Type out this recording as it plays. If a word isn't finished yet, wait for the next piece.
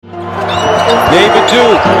David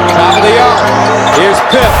Duke, top of the arc. Here's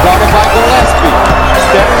Pip, guarded by Gillespie.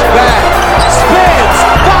 Steps back, spins,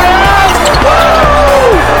 fires!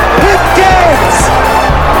 Woo! Pip Gaines!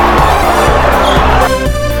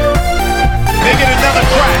 They get another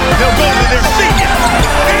crack. They'll go to their senior.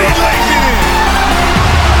 And he lays it in.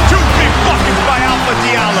 Two big buckets by Alpha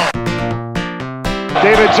Diallo.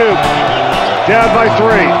 David Duke, down by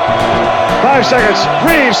 3. 5 seconds.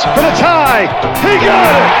 Reeves for the tie. He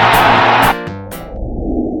got it!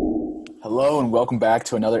 Hello and welcome back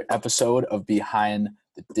to another episode of Behind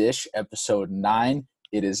the Dish, episode 9.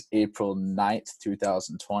 It is April 9th,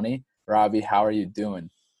 2020. Robbie, how are you doing?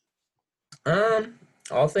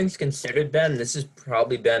 All things considered, Ben, this has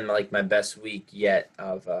probably been like my best week yet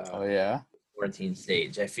of quarantine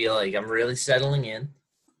stage. I feel like I'm really settling in,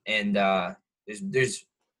 and there's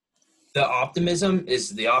the optimism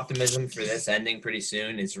for this ending pretty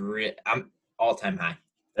soon. I'm all-time high.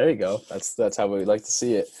 There you go. That's how we like to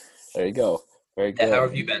see it. There you go. Very good. How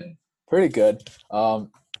have you been? Pretty good.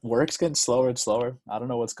 Work's getting slower and slower. I don't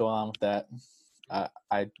know what's going on with that.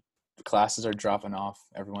 Classes are dropping off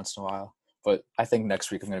every once in a while, but I think next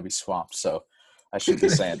week I'm going to be swamped, so I shouldn't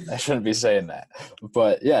be saying that.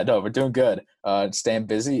 But yeah, no, we're doing good. Staying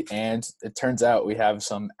busy, and it turns out we have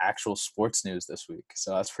some actual sports news this week,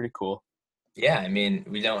 so that's pretty cool. Yeah, I mean,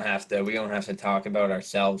 we don't have to talk about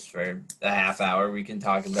ourselves for a half hour. We can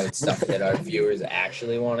talk about stuff that our viewers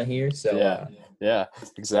actually want to hear. So yeah,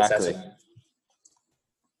 exactly.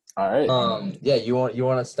 All right. You want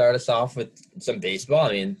to start us off with some baseball?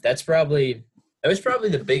 I mean, that was probably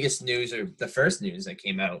the biggest news, or the first news that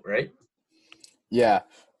came out, right? Yeah.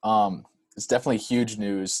 It's definitely huge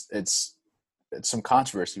news. It's some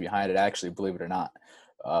controversy behind it, actually, believe it or not.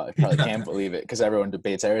 I probably can't believe it because everyone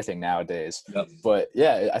debates everything nowadays. Yep. But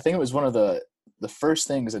yeah, I think it was one of the first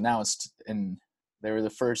things announced, and they were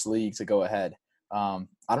the first league to go ahead. I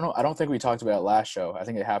don't know. I don't think we talked about it last show. I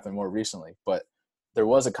think it happened more recently, but there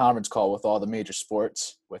was a conference call with all the major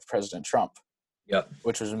sports with President Trump. Yep.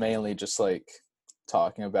 Which was mainly just like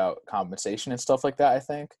talking about compensation and stuff like that, I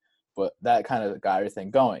think. But that kind of got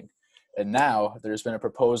everything going. And now there's been a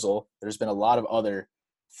proposal. There's been a lot of other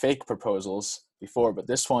fake proposals before, but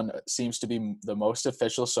this one seems to be the most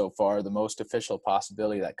official so far, the most official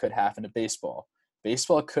possibility that could happen to baseball.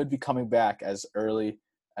 Baseball could be coming back as early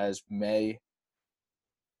as May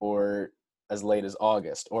or as late as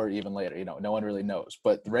August or even later. You know, no one really knows.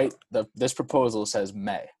 But this proposal says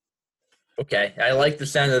May. Okay, I like the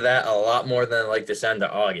sound of that a lot more than I like the sound of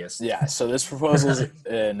August. Yeah, so this proposal is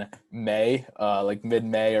in May, like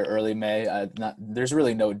mid-May or early May. There's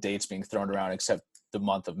really no dates being thrown around except the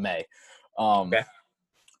month of May. Okay.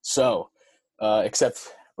 So, except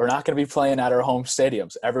we're not going to be playing at our home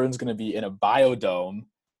stadiums. Everyone's going to be in a biodome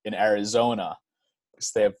in Arizona.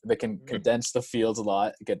 So they can condense the fields a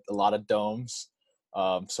lot, get a lot of domes.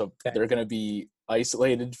 They're going to be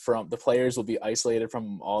isolated the players will be isolated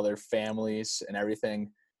from all their families and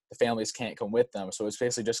everything. The families can't come with them. So it's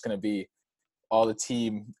basically just going to be all the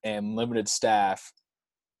team and limited staff,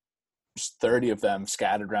 just 30 of them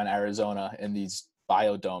scattered around Arizona in these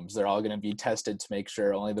biodomes. They're all going to be tested to make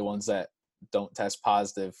sure only the ones that don't test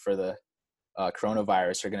positive for the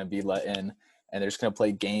coronavirus are going to be let in. And they're just going to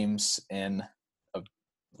play games in a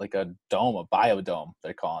dome, a biodome,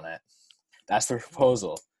 they're calling it. That's the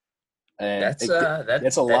proposal. And That's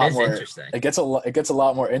interesting. It gets a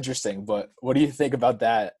lot more interesting. But what do you think about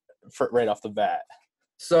that right off the bat?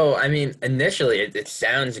 So, I mean, initially it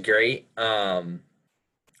sounds great.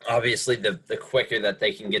 Obviously, the quicker that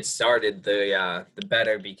they can get started, the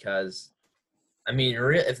better. Because, I mean,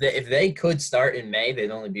 if they could start in May, they'd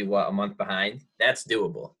only be a month behind. That's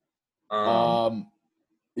doable.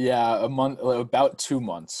 Yeah, a month, about 2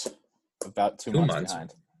 months. About 2 months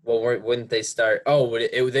behind. Well, wouldn't they start? Oh,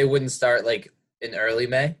 they wouldn't start like in early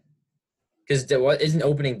May? Because isn't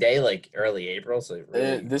opening day like early April? So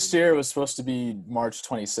really, this year it was supposed to be March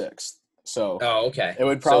 26th. So okay. It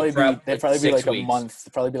would probably be like a weeks. month.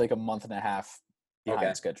 Probably be like a month and a half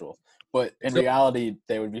behind schedule. But in reality,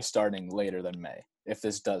 they would be starting later than May if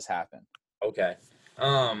this does happen. Okay.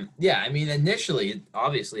 Yeah. I mean, initially,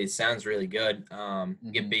 obviously, it sounds really good.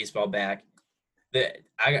 Get baseball back.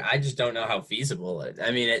 I just don't know how feasible it.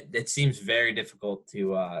 I mean, it seems very difficult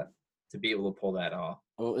to be able to pull that off.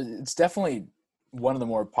 Well, it's definitely one of the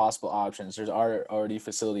more possible options. There's already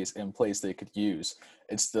facilities in place they could use.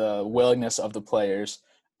 It's the willingness of the players,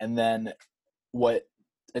 and then what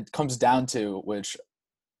it comes down to, which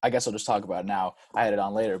I guess I'll just talk about now. I had it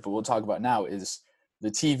on later, but we'll talk about now, is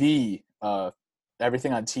the TV,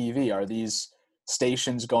 everything on TV. Are these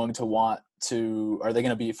stations going to are they going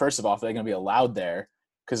to be, first of all, are they going to be allowed there?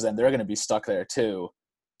 because then they're going to be stuck there too.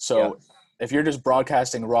 So if you're just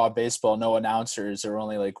broadcasting raw baseball, no announcers, or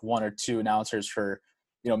only like 1 or 2 announcers for,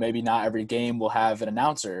 maybe not every game will have an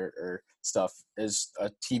announcer or stuff, is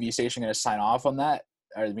a TV station going to sign off on that?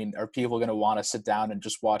 I mean, are people going to want to sit down and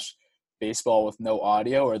just watch baseball with no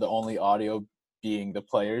audio, or the only audio being the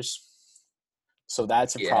players? So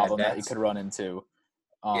that's a problem that you could run into.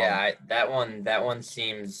 That one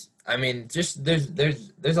seems. I mean, just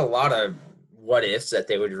there's a lot of what ifs that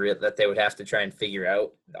they would have to try and figure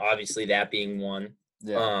out. Obviously, that being one.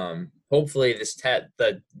 Yeah. Hopefully,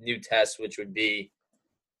 the new test, which would be,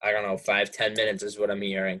 I don't know, 5-10 minutes is what I'm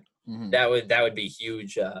hearing. Mm-hmm. That would be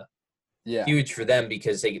huge. Huge for them,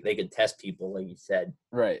 because they could test people, like you said.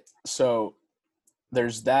 Right. So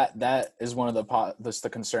there's that. That is one of the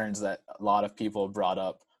concerns that a lot of people have brought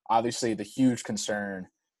up. Obviously, the huge concern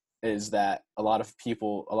is that a lot of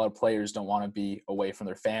players don't want to be away from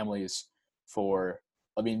their families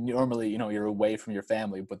normally, you're away from your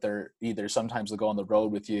family, but they're either sometimes they'll go on the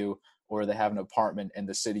road with you, or they have an apartment in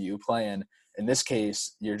the city you play in. In this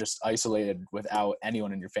case, you're just isolated without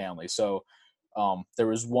anyone in your family. So there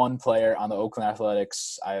was one player on the Oakland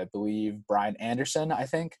Athletics, I believe Brian Anderson, I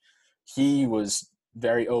think. He was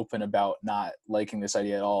very open about not liking this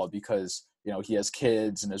idea at all, because, he has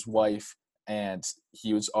kids and his wife, and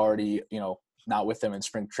he was already, not with them in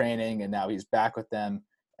spring training, and now he's back with them,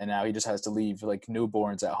 and now he just has to leave like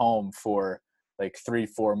newborns at home for like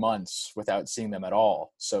 3-4 months without seeing them at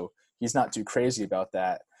all. So he's not too crazy about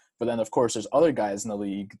that. But then, of course, there's other guys in the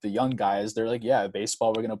league, the young guys, they're like, yeah, baseball,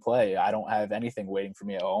 we're going to play. I don't have anything waiting for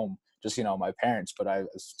me at home, just, my parents, but I've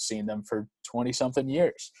seen them for 20-something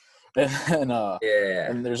years.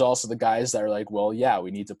 And there's also the guys that are like, well, yeah, we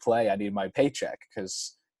need to play. I need my paycheck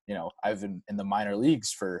because, I've been in the minor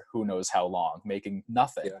leagues for who knows how long, making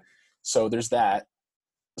nothing. Yeah. So there's that.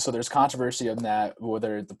 So there's controversy on that,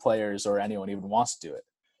 whether the players or anyone even wants to do it.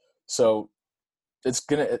 So it's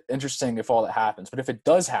interesting if all that happens. But if it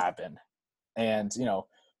does happen, and,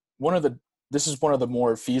 this is one of the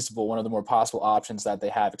more feasible, one of the more possible options that they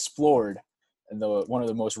have explored, and one of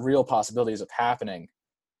the most real possibilities of happening,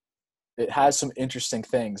 it has some interesting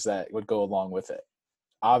things that would go along with it.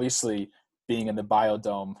 Obviously, being in the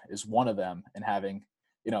Biodome is one of them, and having,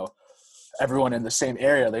 everyone in the same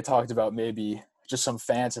area. They talked about maybe just some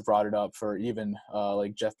fans have brought it up for even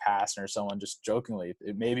like Jeff Passan or someone just jokingly.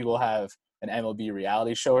 Maybe we'll have an MLB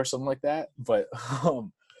reality show or something like that. But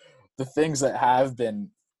the things that have been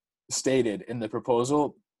stated in the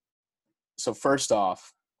proposal. So first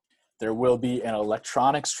off, there will be an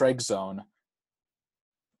electronic strike zone.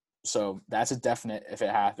 So that's a definite if it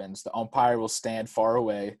happens. The umpire will stand far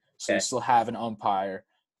away. So you still have an umpire,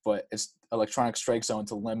 but it's electronic strike zone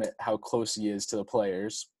to limit how close he is to the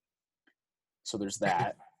players. So there's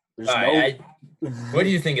that. There's what do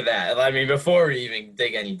you think of that? I mean, before we even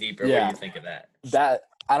dig any deeper, what do you think of that? That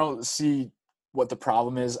I don't see what the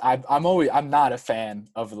problem is. I'm not a fan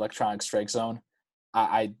of electronic strike zone.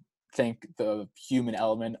 I think the human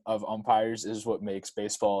element of umpires is what makes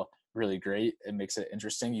baseball really great. It makes it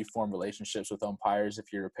interesting. You form relationships with umpires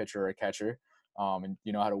if you're a pitcher or a catcher, and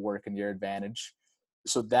you know how to work in your advantage.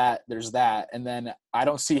 So there's that. And then I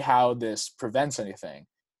don't see how this prevents anything.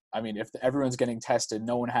 I mean, if everyone's getting tested,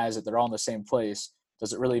 no one has it, they're all in the same place.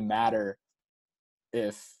 Does it really matter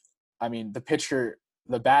if, the pitcher,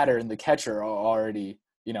 the batter, and the catcher are already,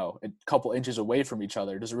 a couple inches away from each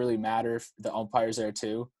other? Does it really matter if the umpire's there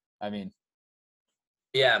too?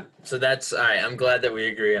 Yeah, so that's all right. I'm glad that we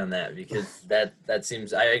agree on that, because that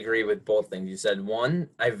seems, I agree with both things you said. One,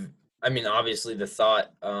 obviously the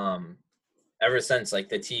thought, ever since like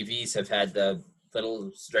the TVs have had the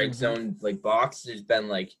little strike zone like box, there's been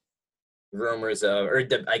like rumors of,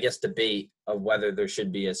 I guess debate of whether there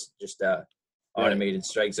should be just a automated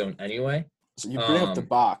strike zone anyway. So you bring up the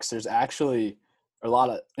box. There's actually a lot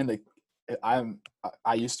of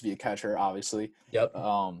I used to be a catcher, obviously. Yep.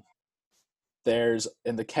 There's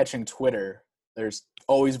in the catching Twitter, there's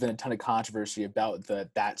always been a ton of controversy about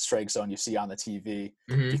that strike zone you see on the TV,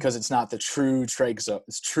 because it's not the true strike zone.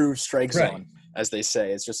 It's true strike zone, as they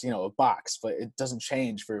say. It's just, a box, but it doesn't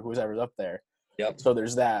change for whoever's up there. Yep. So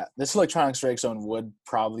there's that. This electronic strike zone would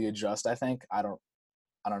probably adjust, I think. I don't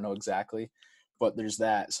know exactly, but there's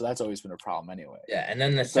that. So that's always been a problem anyway. Yeah, and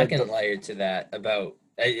then the second layer to that about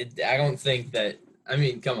I don't think that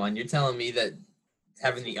come on, you're telling me that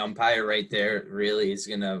having the umpire right there really is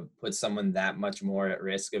going to put someone that much more at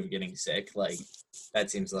risk of getting sick? Like, that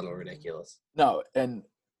seems a little ridiculous. No, and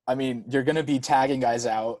you're going to be tagging guys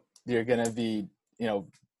out. You're going to be,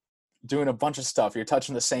 doing a bunch of stuff. You're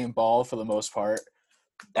touching the same ball for the most part.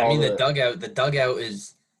 The dugout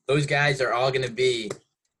is, those guys are all going to be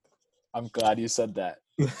I'm glad you said that.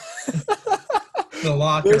 The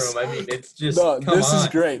locker room. I mean, it's just this is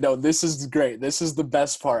great. No, this is great. This is the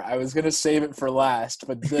best part. I was gonna save it for last,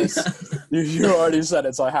 but this you already said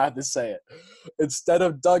it, so I had to say it. Instead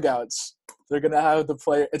of dugouts, they're gonna have the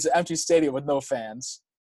player. It's an empty stadium with no fans.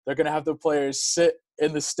 They're gonna have the players sit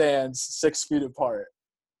in the stands 6 feet apart.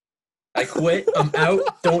 I quit. I'm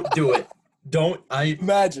out. Don't do it.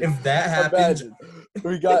 Imagine if that happens. Imagine.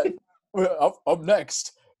 We got up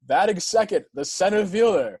next, batting second, the center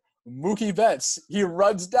fielder. Mookie Betts, he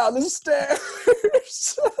runs down the stairs.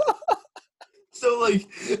 So, like,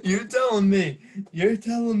 you're telling me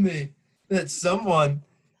that someone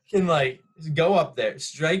can, like, go up there,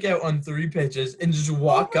 strike out on 3 pitches, and just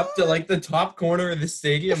walk up to, like, the top corner of the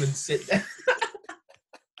stadium and sit down?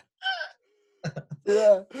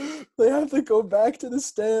 Yeah, they have to go back to the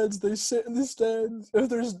stands. They sit in the stands.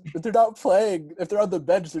 If they're not playing, if they're on the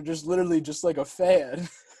bench, they're just literally just like a fan.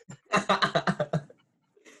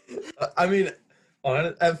 I mean,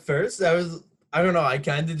 at first, I don't know, I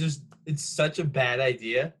kind of just, it's such a bad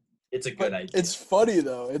idea. It's a good idea. It's funny,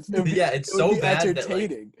 though. It's so bad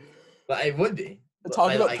entertaining. But it would be.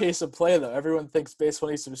 Talking about pace of play, though, everyone thinks baseball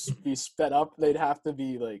needs to be sped up. They'd have to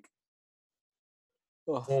be, like...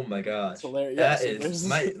 Oh, my gosh. It's hilarious. That is,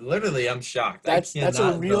 literally, I'm shocked. It's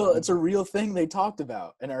a real thing they talked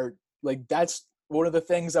about. And that's one of the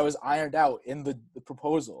things that was ironed out in the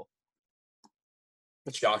proposal.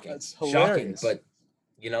 It's shocking. That's hilarious. Shocking, but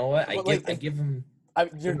you know what? I give them.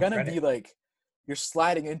 You're gonna be like, you're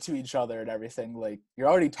sliding into each other and everything. Like you're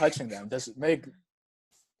already touching them. Does it make?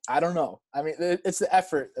 I don't know. I mean, it's the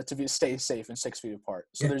effort to stay safe and 6 feet apart.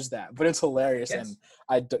 So there's that. But it's hilarious, and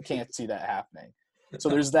I can't see that happening. So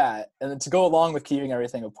there's that, and then to go along with keeping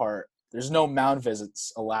everything apart, there's no mound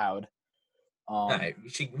visits allowed. Right,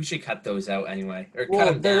 we should cut those out anyway, or cut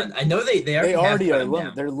them down. I know they already are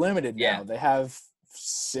limited. They're limited now. They have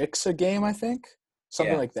 6 a game, I think,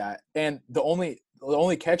 something like that. And the only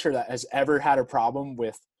catcher that has ever had a problem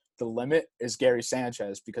with the limit is Gary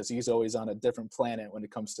Sanchez, because he's always on a different planet when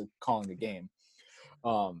it comes to calling a game.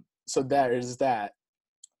 So that is that.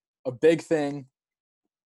 A big thing.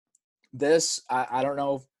 This I don't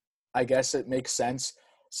know. I guess it makes sense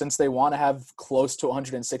since they want to have close to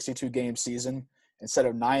 162 game season. Instead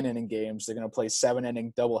of 9-inning games, they're going to play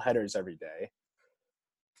 7-inning doubleheaders every day.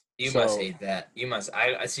 You must hate that. You must.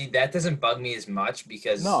 I see. That doesn't bug me as much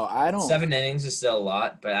because I don't. 7 innings is still a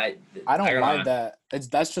lot, but I don't mind that.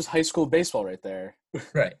 That's just high school baseball right there.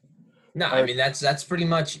 Right. No, I mean that's pretty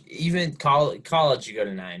much even college. You go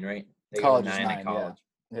to 9, right? College is 9 at college.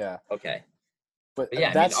 Yeah. Okay. But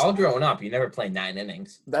yeah, I mean, all growing up, you never play 9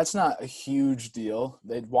 innings. That's not a huge deal.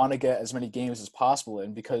 They'd want to get as many games as possible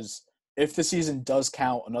in, because if the season does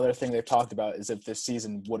count, another thing they've talked about is if this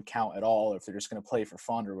season would count at all, or if they're just going to play for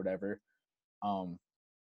fun or whatever. No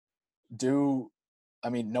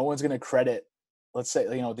one's going to credit, let's say,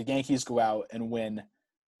 the Yankees go out and win,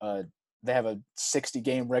 they have a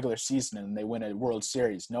 60-game regular season and they win a World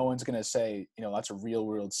Series. No one's going to say, that's a real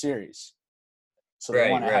World Series. So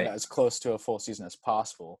they want to have it as close to a full season as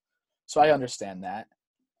possible. So I understand that.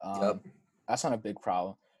 That's not a big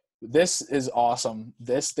problem. This is awesome.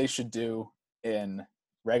 This they should do in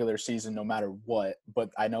regular season no matter what,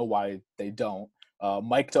 but I know why they don't.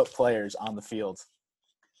 Mic'd up players on the field.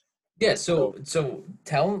 Yeah, so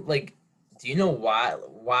tell them, do you know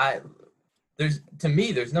why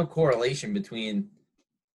there's no correlation between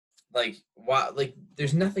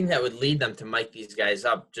there's nothing that would lead them to mic these guys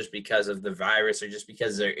up just because of the virus or just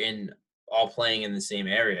because they're all playing in the same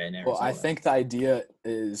area in Arizona. Well, I think the idea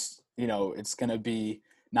is, it's going to be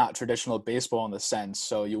not traditional baseball in the sense,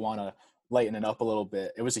 so you want to lighten it up a little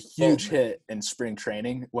bit. It was a huge hit in spring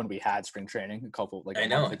training when we had spring training a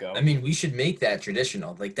month ago. I mean, we should make that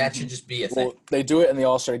traditional. That should just be a thing. Well, they do it in the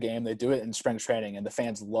All-Star game. They do it in spring training, and the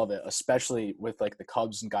fans love it, especially with the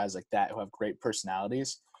Cubs and guys like that who have great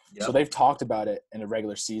personalities. Yep. So they've talked about it in the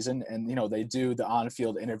regular season, and they do the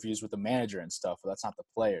on-field interviews with the manager and stuff, but that's not the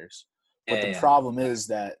players. But the problem is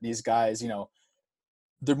that these guys,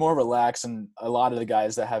 they're more relaxed, and a lot of the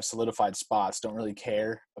guys that have solidified spots don't really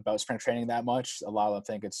care about spring training that much. A lot of them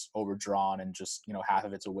think it's overdrawn and just, half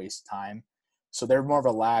of it's a waste of time. So they're more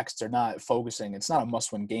relaxed. They're not focusing. It's not a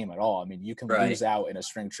must-win game at all. I mean, you can lose out in a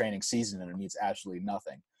spring training season and it means absolutely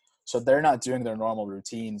nothing. So they're not doing their normal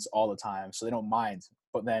routines all the time, so they don't mind.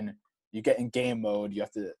 But then you get in game mode, you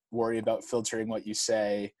have to worry about filtering what you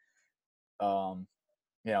say. You're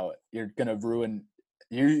going to ruin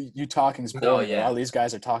you talking's boring. All these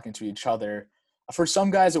guys are talking to each other. For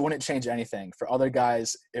some guys, it wouldn't change anything. For other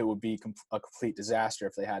guys, it would be a complete disaster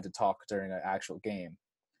if they had to talk during an actual game.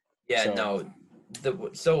 Yeah,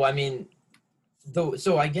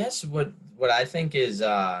 I guess what I think is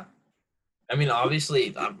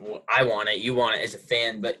obviously I want it, you want it as a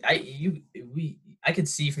fan, but I could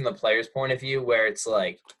see from the player's point of view where it's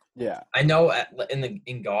like, yeah, I know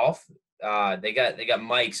in golf, they got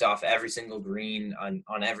mics off every single green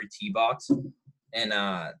on every tee box, and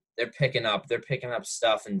they're picking up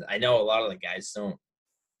stuff, and I know a lot of the guys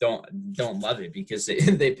don't love it because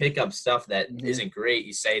they pick up stuff that isn't great.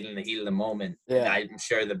 You say it in the heat of the moment. Yeah, I'm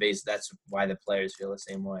sure that's why the players feel the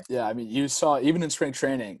same way. Yeah, I mean, you saw even in spring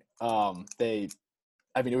training, it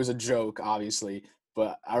was a joke, obviously,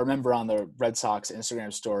 but I remember on the Red Sox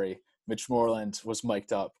Instagram story, Mitch Moreland was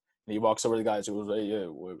mic'd up, and he walks over to the guys who was like, "Yeah,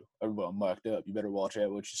 everyone mic'd up. You better watch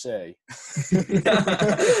out what you say."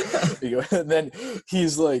 And then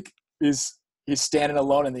he's standing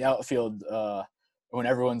alone in the outfield. When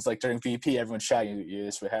everyone's like during VP, everyone's shouting, "Yeah,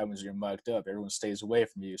 that's what happens when you're mic'd up. Everyone stays away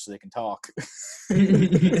from you so they can talk."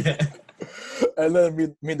 And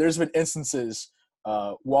then there's been instances.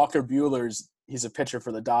 Walker Buehler's, he's a pitcher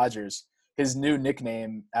for the Dodgers. His new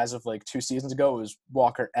nickname as of like 2 seasons ago was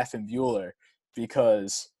Walker Effin Buehler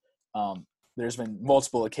because there's been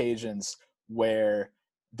multiple occasions where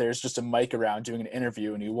there's just a mic around doing an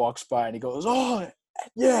interview and he walks by and he goes, "Oh,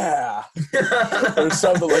 yeah," or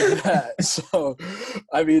something like that. So,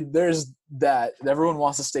 I mean, there's that. Everyone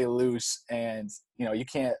wants to stay loose, and you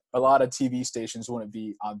can't. A lot of TV stations wouldn't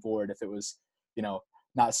be on board if it was,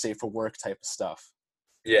 not safe for work type of stuff.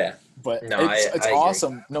 Yeah, but it's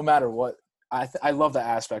awesome. Agree. No matter what, I love that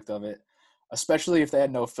aspect of it, especially if they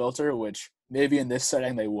had no filter, which maybe in this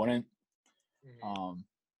setting they wouldn't.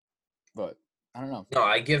 But I don't know. No,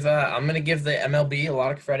 I'm going to give the MLB a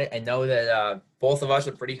lot of credit. I know that both of us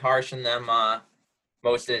are pretty harsh on them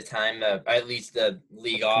most of the time, at least the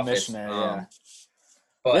league office. Yeah.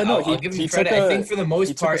 But yeah, I'll give him credit. I think for the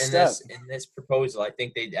most part in this proposal, I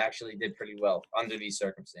think they actually did pretty well under these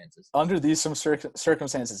circumstances. Under these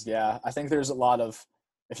circumstances, yeah. I think there's a lot of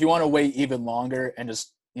 – if you want to wait even longer and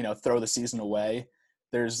just, throw the season away,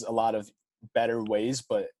 there's a lot of better ways.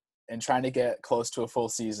 But in trying to get close to a full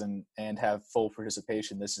season and have full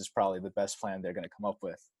participation, this is probably the best plan they're going to come up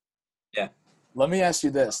with. Yeah. Let me ask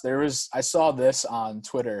you this. I saw this on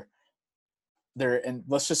Twitter. And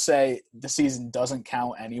let's just say the season doesn't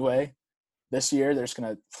count anyway. This year, they're just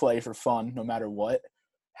going to play for fun no matter what.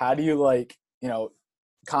 How do you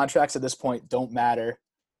contracts at this point don't matter.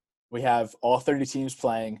 We have all 30 teams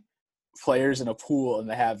playing, players in a pool, and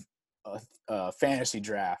they have a fantasy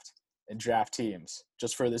draft and draft teams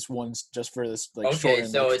just for this okay,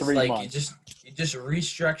 so it's 3 months. You just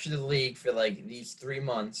restructure the league for these 3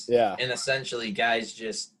 months. Yeah. And essentially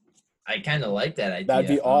guys I kind of like that idea. That'd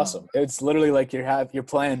be awesome. It's literally like you're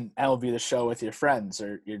playing MLB The Show with your friends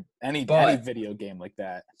or any video game like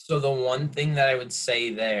that. So the one thing that I would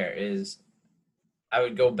say there is I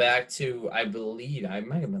would go back to, I believe, I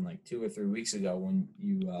might have been 2 or 3 weeks ago when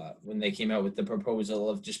they came out with the proposal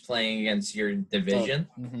of just playing against your division.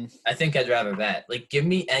 Oh, mm-hmm. I think I'd rather that. Give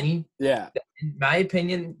me any. Yeah. In my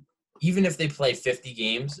opinion, even if they play 50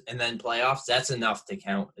 games and then playoffs, that's enough to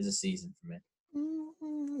count as a season for me.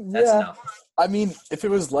 That's enough. I mean, if it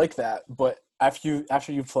was like that, but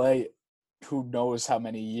after you play, who knows how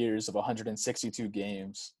many years of 162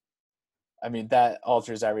 games? I mean, that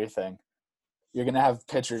alters everything. You're gonna have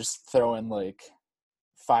pitchers throwing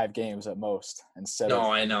 5 games at most instead.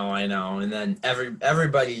 No, I know, and then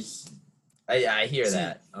everybody's. I hear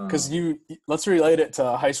that because let's relate it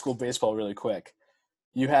to high school baseball really quick.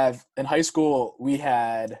 You have in high school we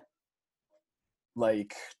had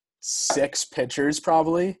 6 pitchers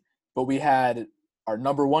probably, but we had our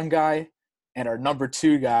number 1 guy and our number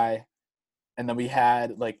 2 guy, and then we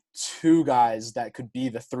had 2 guys that could be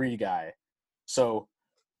the 3 guy. So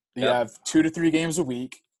you have 2 to 3 games a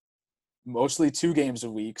week, mostly 2 games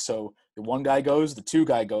a week. So the 1 guy goes, the 2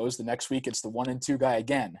 guy goes. The next week it's the 1 and 2 guy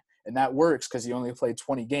again, and that works because you only played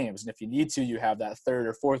 20 games. And if you need to, you have that 3rd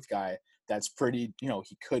or 4th guy. That's pretty.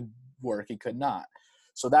 He could work, he could not.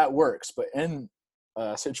 So that works. But in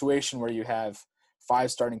a situation where you have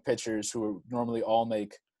 5 starting pitchers who normally all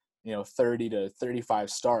make 30 to 35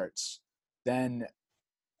 starts, then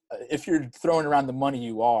if you're throwing around the money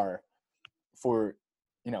you are for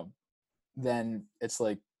then it's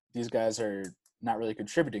these guys are not really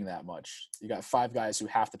contributing that much. You got 5 guys who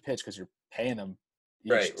have to pitch because you're paying them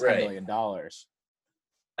each $10 million.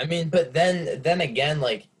 I mean, but then again,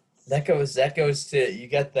 that goes to, you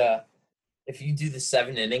get if you do the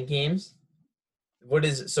 7-inning games, what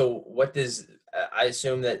does I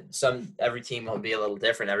assume that every team will be a little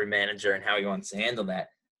different, every manager and how he wants to handle that.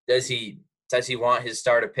 Does he want his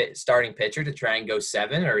starting pitcher to try and go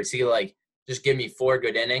 7, or is he just give me 4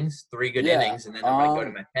 good innings, 3 good innings, and then I might go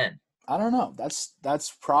to my 10. I don't know.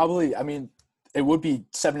 That's probably. I mean, it would be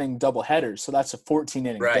 7-inning double headers, so that's a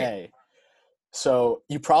 14-inning day. So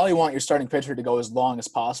you probably want your starting pitcher to go as long as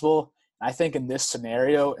possible. I think in this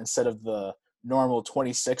scenario, instead of the normal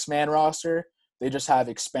 26-man roster, they just have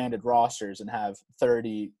expanded rosters and have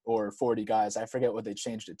 30 or 40 guys. I forget what they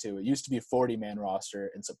changed it to. It used to be a 40-man roster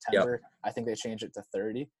in September. Yep. I think they changed it to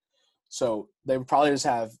 30. So they would probably just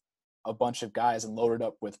have a bunch of guys and load it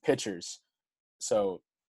up with pitchers. So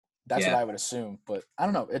that's what I would assume. But I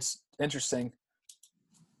don't know. It's interesting.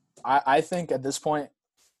 I think at this point,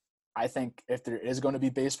 if there is going to be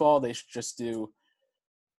baseball, they should just do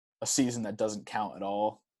a season that doesn't count at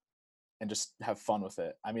all and just have fun with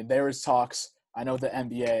it. I mean, there was talks. I know the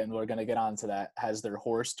NBA, and we're going to get onto that, has their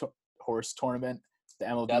horse tournament. The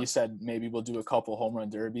MLB said maybe we'll do a couple home run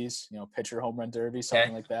derbies, pitcher home run derby,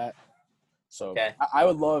 something like that. So I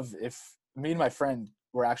would love if me and my friend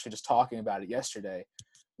were actually just talking about it yesterday.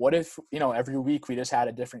 What if, every week we just had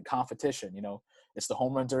a different competition? It's the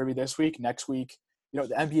home run derby this week. Next week, the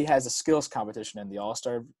NBA has a skills competition in the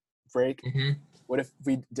All-Star break. Mm-hmm. What if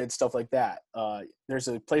we did stuff like that? There's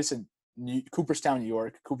a place in Cooperstown, New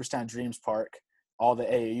York, Cooperstown Dreams Park. All the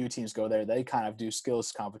AAU teams go there. They kind of do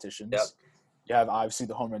skills competitions. Yep. You have obviously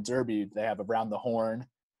the home run derby. They have around the horn.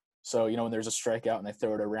 So, when there's a strikeout and they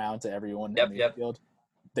throw it around to everyone in the field,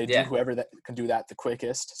 they do whoever that can do that the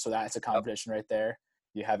quickest. So that's a competition right there.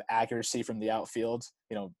 You have accuracy from the outfield.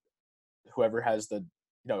 Whoever has the,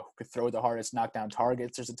 who could throw the hardest, knock down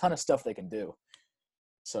targets. There's a ton of stuff they can do.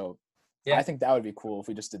 So I think that would be cool if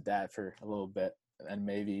we just did that for a little bit, and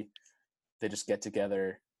maybe they just get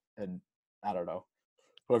together and I don't know,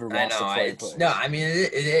 whoever wants to play. No, I mean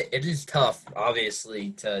it is tough,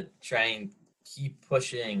 obviously, to try and keep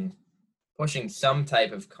pushing some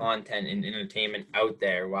type of content and entertainment out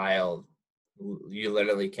there while you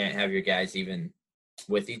literally can't have your guys even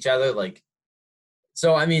with each other. Like,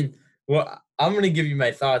 so I mean, well, I'm gonna give you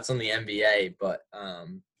my thoughts on the NBA, but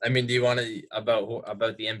I mean, do you want to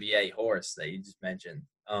about the NBA horse that you just mentioned?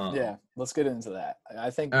 Yeah, let's get into that. I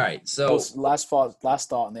think. All right. So last thought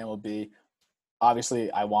on the MLB.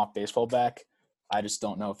 Obviously, I want baseball back. I just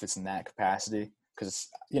don't know if it's in that capacity because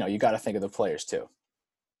you got to think of the players too.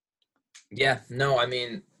 Yeah. No. I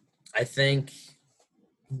mean, I think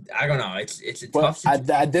I don't know. It's a tough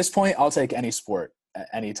situation. At this point, I'll take any sport at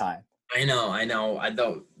any time. I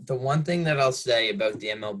know. The one thing that I'll say about the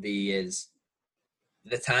MLB is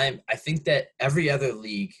the time. I think that every other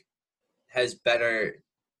league has better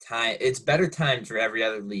time. It's better timed for every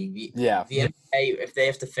other league. The NBA, if they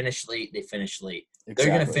have to finish late, they finish late. Exactly.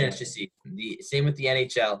 They're going to finish the season. Same with the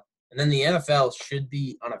NHL. And then the NFL should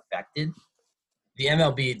be unaffected. The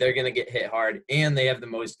MLB, they're going to get hit hard, and they have the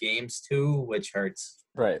most games too, which hurts.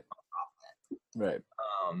 Right. But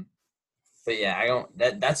yeah, I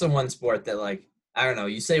don't. That's the one sport that, like, I don't know.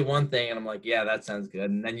 You say one thing, and I'm like, yeah, that sounds good.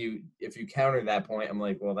 And then if you counter that point, I'm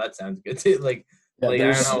like, well, that sounds good too. Like I don't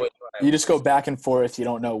know. You just go back and forth. You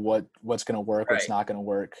don't know what's going to work, what's not going to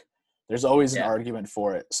work. There's always an argument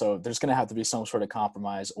for it. So there's going to have to be some sort of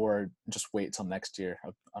compromise, or just wait till next year.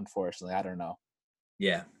 Unfortunately, I don't know.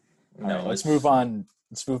 Yeah. No. Right, let's move on.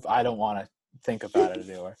 I don't want to think about it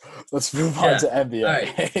anymore. Let's move on to NBA. All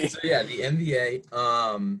right. So the NBA.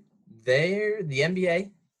 The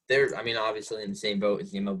NBA. They're, I mean, obviously in the same boat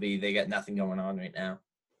as the MLB. They got nothing going on right now.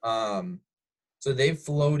 So they've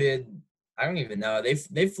floated. I don't even know.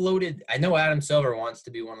 They've floated. I know Adam Silver wants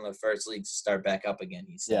to be one of the first leagues to start back up again.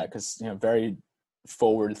 He said. Yeah, because very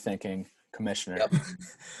forward-thinking commissioner. Yep.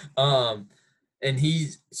 And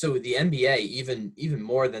so the NBA even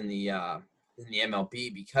more than the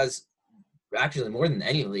MLB, because actually more than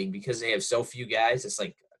any league, because they have so few guys. It's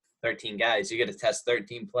like 13 guys. You got to test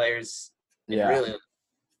 13 players. Yeah. Really,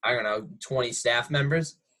 I don't know, 20 staff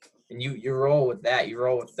members, and you roll with that. You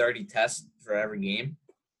roll with 30 tests for every game.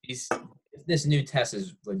 If this new test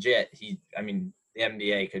is legit, the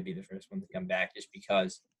NBA could be the first one to come back, just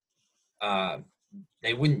because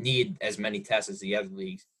they wouldn't need as many tests as the other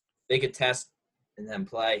leagues. They could test and then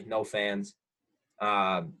play, no fans.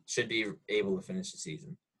 Should be able to finish the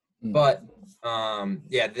season. But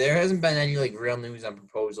there hasn't been any real news on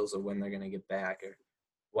proposals of when they're gonna get back or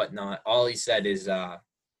whatnot. All he said is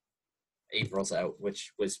April's out,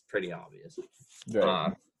 which was pretty obvious.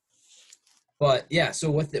 Right. But yeah,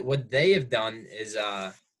 so what they have done is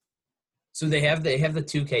so they have the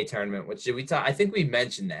 2K tournament, which did we talk? I think we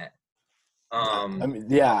mentioned that.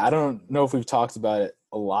 I don't know if we've talked about it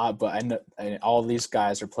a lot, but I know all these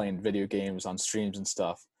guys are playing video games on streams and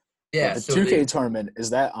stuff. Yeah, but the 2K tournament,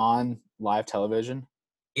 is that on live television?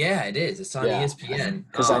 Yeah, it is. It's on ESPN.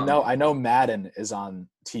 Because I know Madden is on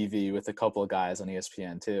TV with a couple of guys on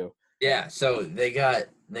ESPN too. Yeah, so they got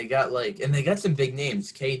and they got some big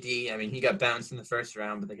names. KD, I mean, he got bounced in the first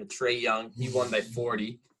round, but they got Trae Young. He won by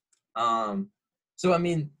 40. So I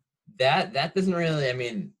mean, that doesn't really. I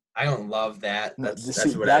mean, I don't love that.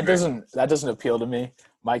 That's whatever. That doesn't appeal to me.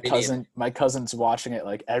 My cousin's watching it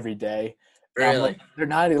like every day. Really? Like, they're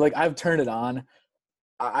not like, I've turned it on.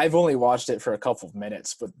 I've only watched it for a couple of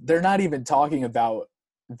minutes, but they're not even talking about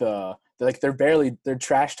their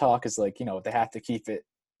trash talk is like, they have to keep it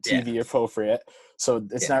TV appropriate. So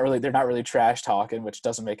it's not really, they're not really trash talking, which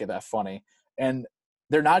doesn't make it that funny. And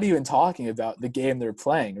they're not even talking about the game they're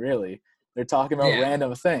playing, really. They're talking about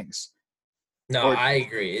random things. No, I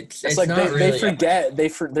agree. It's like not they forget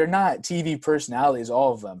they're not TV personalities,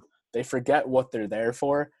 all of them. They forget what they're there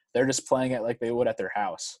for. They're just playing it like they would at their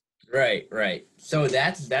house. Right. So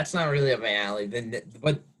that's not really up my alley.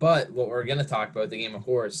 But what we're gonna talk about, the game of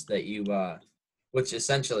horse that you which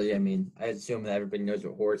essentially, I mean, I assume that everybody knows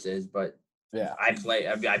what horse is, but yeah, I played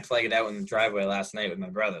it out in the driveway last night with my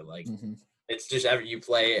brother. Like it's just you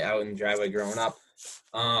play out in the driveway growing up.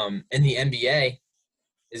 And the NBA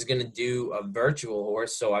is gonna do a virtual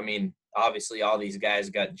horse. So I mean, obviously all these guys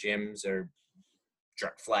got gyms or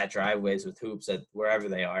flat driveways with hoops at wherever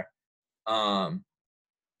they are.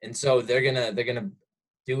 And so they're gonna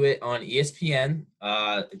do it on ESPN.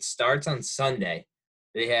 It starts on Sunday.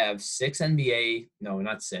 They have 6 NBA. No,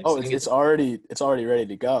 not 6. Oh, it's already ready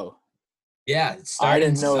to go. Yeah, I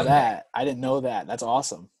didn't know that. I didn't know that. That's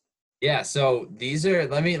awesome. Yeah. So these are.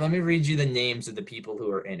 Let me read you the names of the people who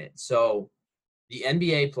are in it. So the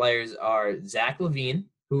NBA players are Zach LaVine,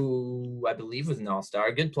 who I believe was an All-Star,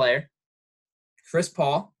 a good player. Chris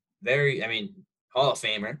Paul, Hall of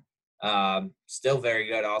Famer. Still very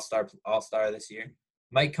good all-star this year.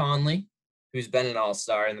 Mike Conley, who's been an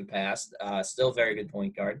all-star in the past, still very good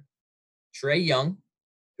point guard. Trae Young,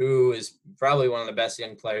 who is probably one of the best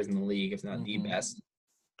young players in the league, if not the best.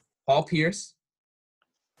 Paul Pierce,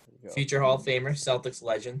 future Hall of Famer, Celtics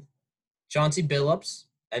legend. Chauncey Billups,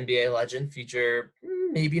 NBA legend, future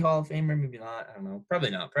maybe Hall of Famer, maybe not. I don't know. Probably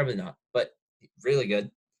not. But really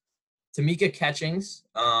good. Tamika Catchings.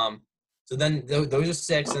 So then those are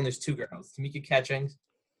 6, and there's 2 girls. Tamika Catchings,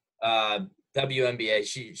 WNBA.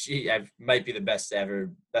 She might be the best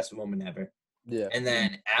woman ever. Yeah. And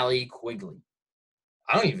then Allie Quigley.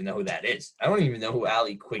 I don't even know who that is. I don't even know who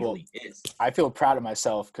Allie Quigley is. I feel proud of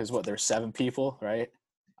myself because there's 7 people, right?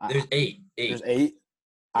 There's 8. There's 8.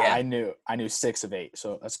 Yeah. I knew 6 of 8,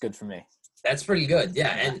 so that's good for me. That's pretty good.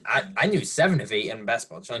 Yeah, and I knew 7 of 8 in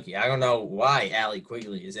basketball, Chunky. I don't know why Allie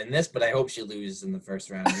Quigley is in this, but I hope she loses in the first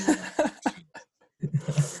round.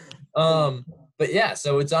 But yeah,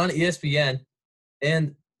 so it's on ESPN,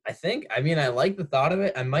 and I like the thought of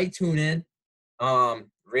it. I might tune in.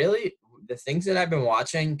 Really, the things that I've been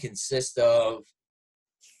watching consist of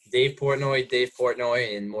Dave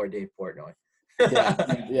Portnoy, and more Dave Portnoy.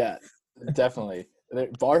 yeah, definitely.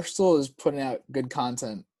 Barstool is putting out good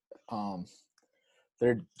content.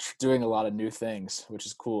 They're doing a lot of new things, which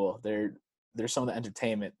is cool. There's some of the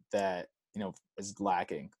entertainment that is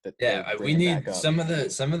lacking. We need some of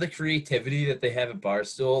the creativity that they have at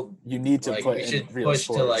Barstool. You need to put in real push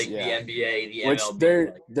sports, to the NBA, the which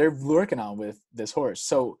MLB. They're working on with this horse.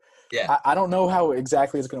 So yeah, I don't know how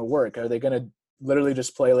exactly it's going to work. Are they going to literally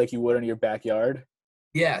just play like you would in your backyard?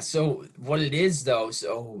 Yeah. So what it is though,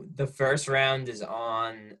 so the first round is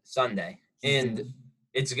on Sunday, and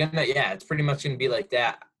it's pretty much gonna be like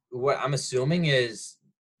that. What I'm assuming is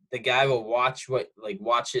the guy will watch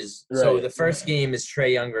his. Right. So the first game is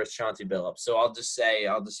Trae Young versus Chauncey Billups. So I'll just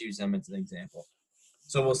use them as an example.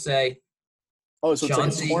 So we'll say. Oh, so Chauncey,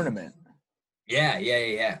 it's like a tournament.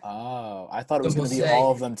 Yeah. Oh, I thought it was going to be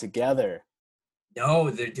all of them together. No,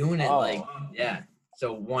 they're doing it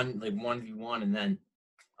So 1v1, and then,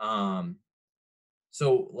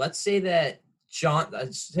 so let's say that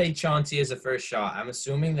Chauncey is the first shot. I'm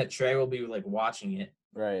assuming that Trae will be watching it,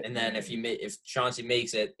 right? And then if Chauncey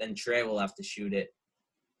makes it, then Trae will have to shoot it,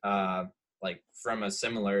 from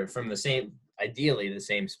the same, ideally the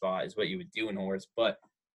same spot is what you would do in horse. But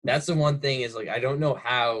that's the one thing is I don't know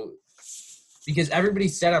how, because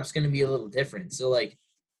everybody's setup's going to be a little different. So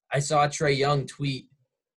I saw Trae Young tweet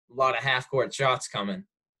a lot of half court shots coming.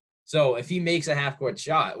 So if he makes a half court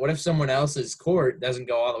shot, what if someone else's court doesn't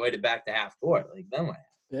go all the way to back to half court? Then what?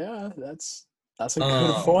 Yeah, that's a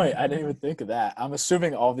good point. I didn't even think of that. I'm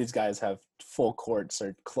assuming all these guys have full courts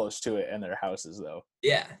or close to it in their houses, though.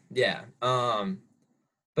 Yeah.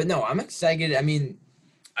 But no, I'm excited. I mean,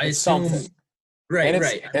 it's something.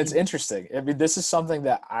 Right. It's interesting. I mean, this is something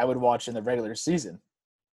that I would watch in the regular season.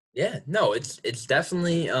 Yeah, no, it's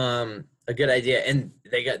definitely a good idea, and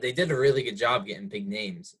they did a really good job getting big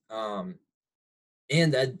names, and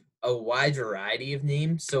a wide variety of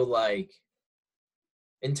names. So like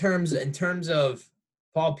in terms of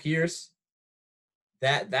Paul Pierce,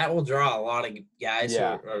 that will draw a lot of guys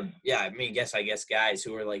Yeah. I guess guys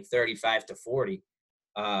who are like 35 to 40,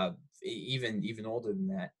 even older than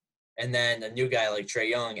that. And then a new guy like Trae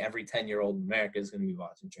Young, every 10-year-old in America is going to be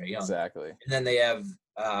watching Trae Young. Exactly. And then they have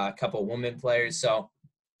a couple women players, so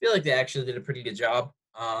I feel like they actually did a pretty good job.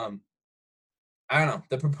 I don't know.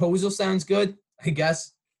 The proposal sounds good. I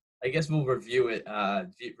guess we'll review it on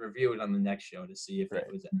the next show to see if it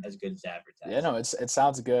was as good as advertised. Yeah, no, it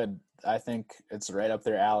sounds good. I think it's right up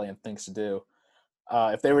their alley and things to do.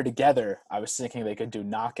 If they were together, I was thinking they could do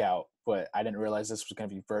knockout, but I didn't realize this was going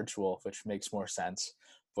to be virtual, which makes more sense.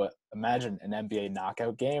 But imagine an NBA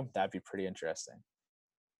knockout game. That'd be pretty interesting.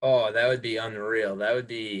 Oh, that would be unreal. That'd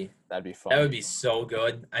be fun. That would be so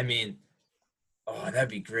good. I mean, that'd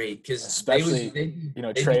be great because especially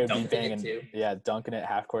Trae would be banging, dunking it,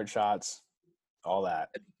 half court shots, all that.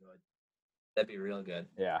 That'd be good. That'd be real good.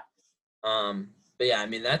 Yeah. But yeah, I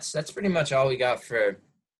mean that's pretty much all we got for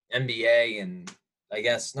NBA, and I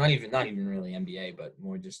guess not even really NBA, but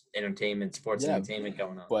more just sports entertainment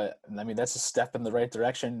going on. But I mean that's a step in the right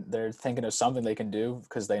direction. They're thinking of something they can do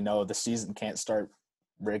because they know the season can't start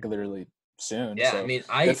regularly soon. Yeah, so I mean,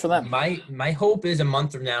 good for them. My hope is a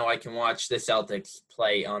month from now I can watch the Celtics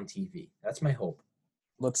play on TV. That's my hope.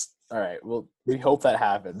 All right. Well, we hope that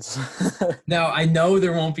happens. Now, I know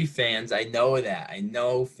there won't be fans. I know that. I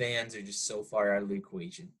know fans are just so far out of the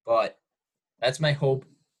equation. But that's my hope.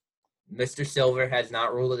 Mr. Silver has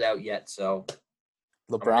not ruled it out yet, so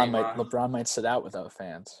LeBron might sit out without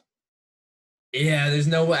fans. Yeah, there's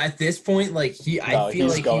no way at this point. Like he's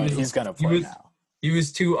gonna play now. He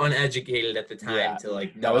was too uneducated at the time to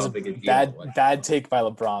like know that was how big a deal. Bad take by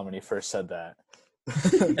LeBron when he first said that.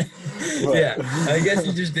 Yeah, I guess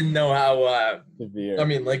he just didn't know how. I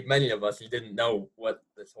mean, like many of us, he didn't know what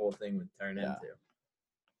this whole thing would turn into.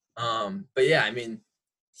 But yeah, I mean,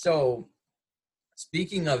 so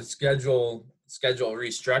speaking of schedule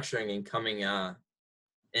restructuring and coming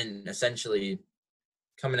and essentially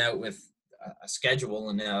coming out with a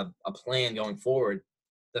schedule and a plan going forward.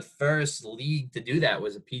 The first league to do that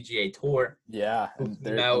was a PGA Tour. Yeah, and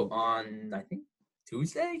came out on I think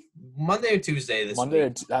Monday or Tuesday this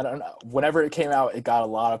week. I don't know. Whenever it came out, it got a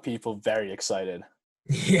lot of people very excited.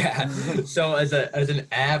 Yeah. So as an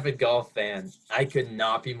avid golf fan, I could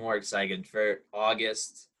not be more excited for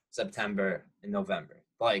August, September, and November.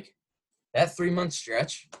 Like that 3-month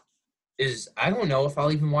stretch is I don't know if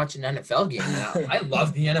I'll even watch an NFL game now. I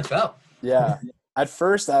love the NFL. Yeah. At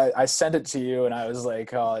first, I sent it to you, and I was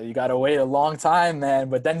like, "Oh, you got to wait a long time, man."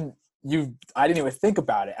 But then I didn't even think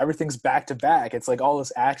about it. Everything's back to back. It's like all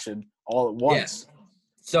this action all at once. Yeah.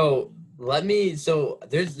 So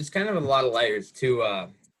there's kind of a lot of layers to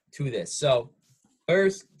this. So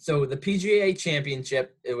first, the PGA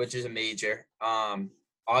Championship, which is a major,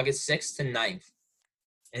 August 6th to 9th,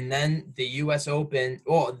 and then the U.S. Open.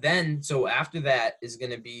 Well, so after that is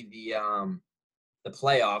going to be the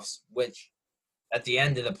playoffs, which. At the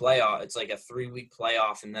end of the playoff, it's like a 3-week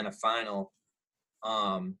playoff and then a final.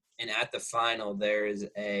 And at the final, there is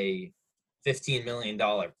a $15 million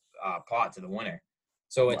pot to the winner.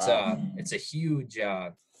 So it's a huge.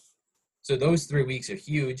 So those 3 weeks are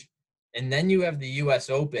huge, and then you have the U.S.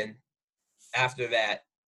 Open after that,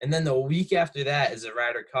 and then the week after that is the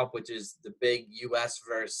Ryder Cup, which is the big U.S.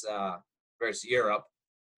 versus Europe,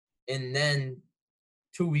 and then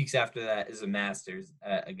 2 weeks after that is the Masters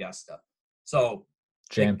at Augusta. So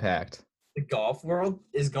jam-packed. The golf world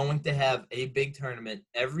is going to have a big tournament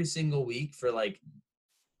every single week for like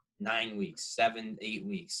 9 weeks, 7-8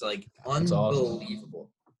 weeks. Like that's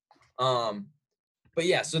unbelievable. Awesome. But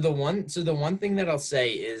yeah, so the one thing that I'll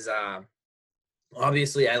say is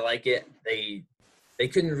obviously I like it. They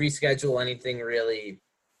couldn't reschedule anything really.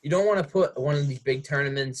 You don't want to put one of these big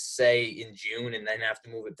tournaments, say, in June and then have to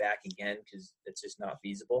move it back again because it's just not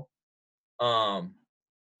feasible.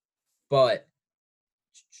 But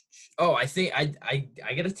I think I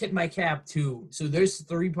gotta tip my cap to. So there's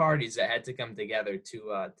 3 parties that had to come together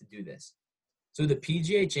to do this. So the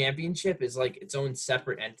PGA Championship is like its own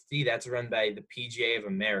separate entity that's run by the PGA of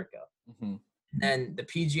America, and the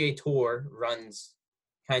PGA Tour runs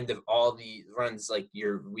runs like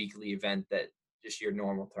your weekly event, that just your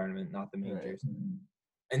normal tournament, not the majors. Right.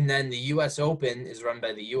 And then the U.S. Open is run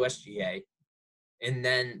by the USGA, and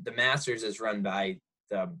then the Masters is run by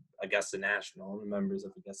the Augusta National, the members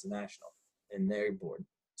of Augusta National and their board.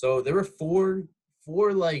 So there were four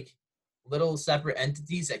like little separate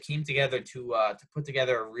entities that came together to put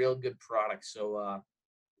together a real good product. So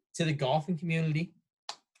to the golfing community,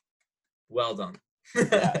 well done.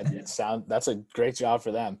 Yeah, that's a great job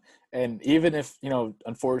for them. And even if,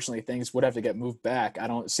 unfortunately things would have to get moved back, I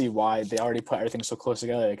don't see why. They already put everything so close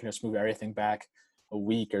together. They can just move everything back a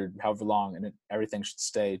week or however long, and everything should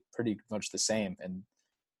stay pretty much the same. And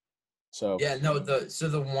so yeah, no,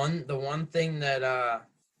 the one thing that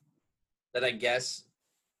I guess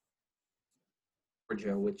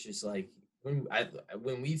Georgia, which is like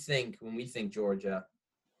when we think Georgia,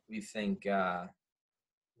 we think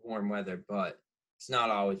warm weather, but it's not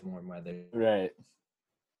always warm weather. Right.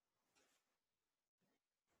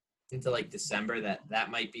 Into like December,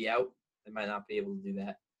 that might be out. They might not be able to do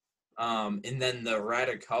that. And then the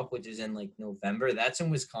Ryder Cup, which is in like November, that's in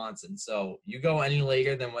Wisconsin. So you go any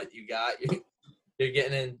later than what you got, you're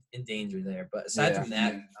getting in danger there. But aside from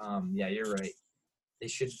that, yeah, you're right. They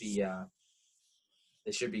should be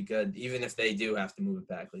good. Even if they do have to move it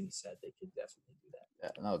back, like you said, they could definitely do that.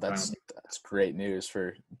 Yeah, no, that's great news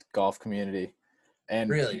for the golf community. And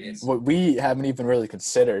really, what we haven't even really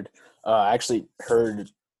considered, I actually heard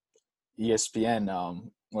ESPN,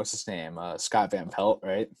 what's his name? Scott Van Pelt,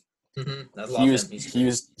 right? Mm-hmm.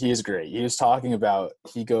 He was great. He was talking about,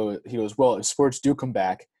 he goes, well, if sports do come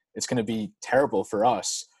back, it's going to be terrible for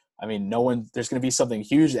us. I mean, there's going to be something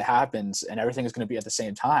huge that happens and everything is going to be at the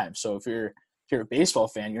same time. So if you're a baseball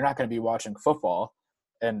fan, you're not going to be watching football.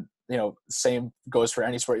 And, same goes for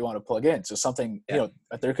any sport you want to plug in. So something,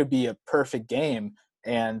 there could be a perfect game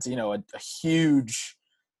and, a huge,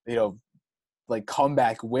 like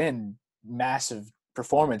comeback win, massive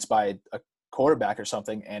performance by a quarterback or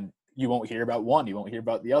something. And you won't hear about one, you won't hear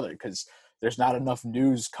about the other because there's not enough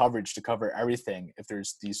news coverage to cover everything. If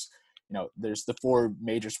there's these, there's the 4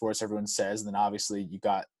 major sports everyone says, and then obviously you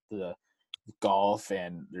got the golf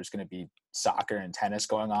and there's going to be soccer and tennis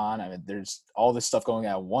going on. I mean, there's all this stuff going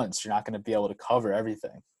on at once. You're not going to be able to cover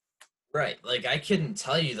everything. Right. Like I couldn't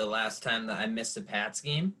tell you the last time that I missed a Pats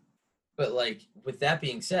game, but like with that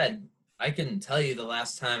being said, I couldn't tell you the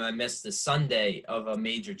last time I missed the Sunday of a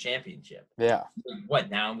major championship. Yeah. What,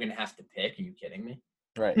 now I'm going to have to pick? Are you kidding me?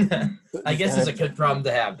 Right. I guess it's a good problem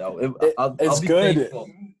to have, though. It's good.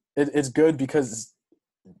 It's good because,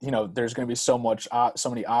 there's going to be so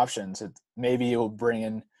many options. Maybe it'll bring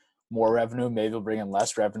in more revenue. Maybe it'll bring in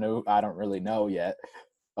less revenue. I don't really know yet.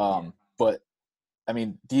 But, I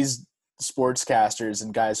mean, these sportscasters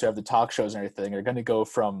and guys who have the talk shows and everything are going to go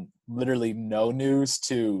from literally no news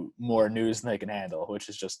to more news than they can handle, which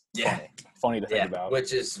is just funny to think about.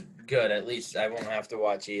 Which is good. At least I won't have to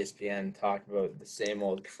watch ESPN talk about the same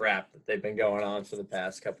old crap that they've been going on for the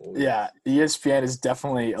past couple of weeks. Yeah, ESPN is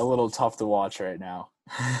definitely a little tough to watch right now.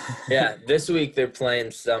 Yeah, this week they're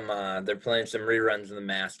playing some reruns of the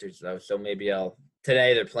Masters though, so maybe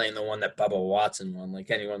today they're playing the one that Bubba Watson won.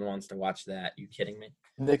 Like anyone wants to watch that. You kidding me?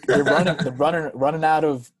 They're running out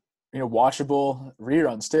of watchable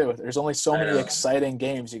reruns too. There's only so many exciting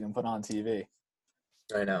games you can put on TV.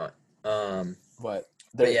 I know it. But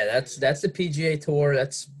yeah, that's the PGA Tour.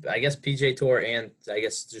 That's I guess PGA Tour and I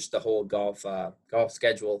guess just the whole golf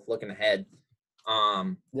schedule looking ahead.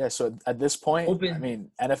 Yeah, so at this point, I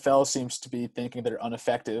mean, NFL seems to be thinking they're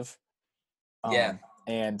ineffective.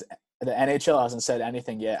 And the NHL hasn't said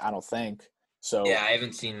anything yet, I don't think. So yeah, I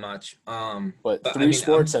haven't seen much. But three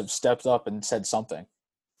sports have stepped up and said something.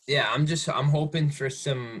 Yeah, I'm hoping for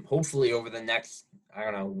hopefully over the next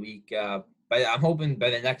week. But I'm hoping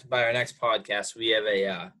by our next podcast we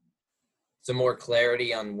have some more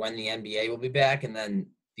clarity on when the NBA will be back, and then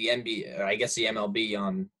the NBA, or I guess the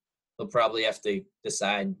MLB. They'll probably have to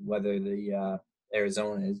decide whether the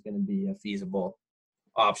Arizona is going to be a feasible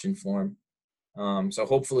option for him. So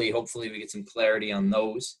hopefully we get some clarity on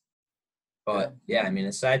those. But yeah, I mean,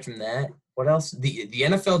 aside from that, what else? The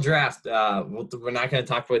NFL draft. We're not going to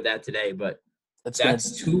talk about that today, but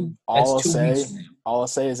all I'll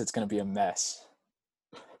say is it's going to be a mess.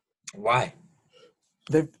 Why?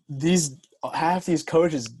 Half these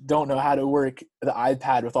coaches don't know how to work the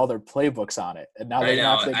iPad with all their playbooks on it, and now they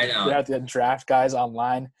have to draft guys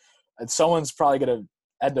online, and someone's probably going to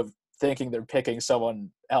end up thinking they're picking someone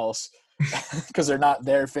else because they're not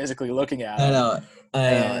there physically looking at it.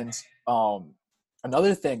 I know.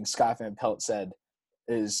 Another thing Scott Van Pelt said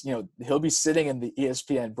is, he'll be sitting in the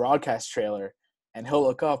ESPN broadcast trailer, and he'll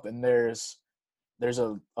look up, and there's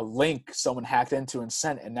a link someone hacked into and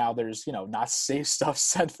sent, and now there's not safe stuff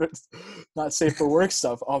not safe for work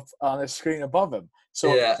stuff up on the screen above him.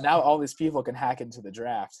 So now all these people can hack into the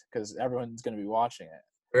draft because everyone's going to be watching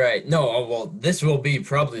it. Right. No, well, this will be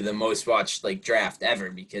probably the most watched like draft ever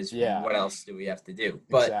because what else do we have to do?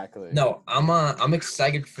 But exactly. No, I'm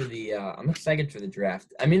excited for the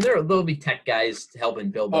draft. I mean, there'll be tech guys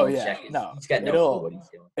helping Bill Belichick. Oh yeah, no, he's got no clue what he's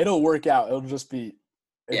doing. It'll work out. It'll just be.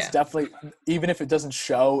 It's definitely, even if it doesn't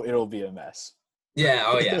show, it'll be a mess. Yeah.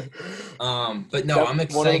 Oh yeah. But no, I'm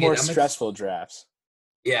excited. One of the more stressful drafts.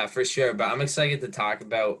 Yeah, for sure. But I'm excited to talk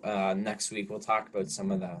about next week. We'll talk about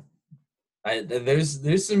some of the.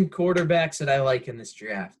 There's some quarterbacks that I like in this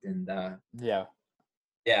draft, and yeah.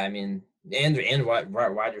 I mean, and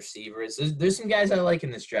wide receivers. There's some guys I like in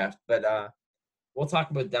this draft, but we'll talk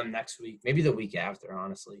about them next week, maybe the week after.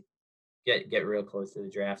 Honestly, get real close to the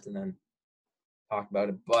draft and then talk about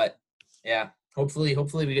it. But yeah, hopefully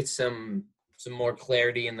we get some more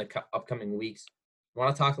clarity in the upcoming weeks. You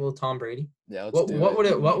want to talk a little Tom Brady? Yeah, what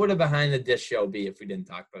would a behind the dish show be if we didn't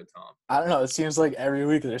talk about Tom? I don't know. It seems like every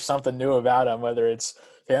week there's something new about him, whether it's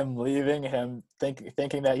him leaving, him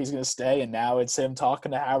thinking that he's going to stay, and now it's him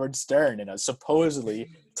talking to Howard Stern in a supposedly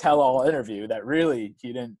tell-all interview that really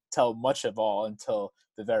he didn't tell much of all until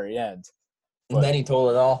the very end. But and then he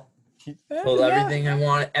told it all. Told everything I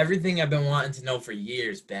wanted, everything I've been wanting to know for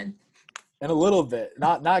years, Ben. In a little bit,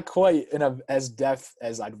 not quite in as depth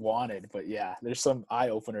as I'd wanted, but yeah, there's some eye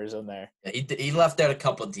openers in there. Yeah, he left out a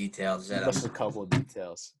couple of details. Just a couple of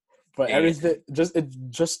details, but everything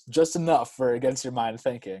just enough for against your mind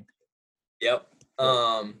thinking. Yep.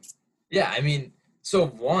 Yeah. I mean,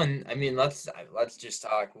 let's just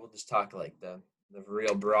talk. We'll just talk like the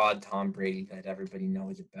real broad Tom Brady that everybody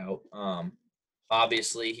knows about.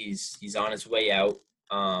 Obviously he's on his way out.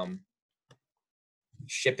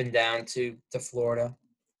 Shipping down to Florida,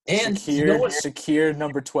 and secured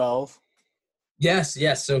number 12.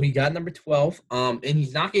 Yes. So he got number 12. And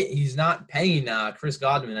he's not paying Chris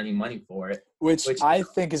Godwin any money for it, which I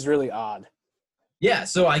think is really odd. Yeah.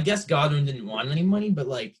 So I guess Godwin didn't want any money, but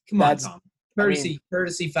like, come on, Tom. Courtesy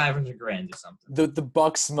 $500,000 or something. The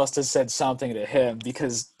Bucks must have said something to him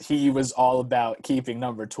because he was all about keeping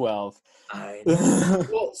number 12. I know.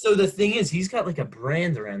 Well, so the thing is, he's got like a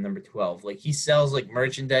brand around number 12. Like he sells like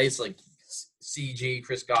merchandise, like CG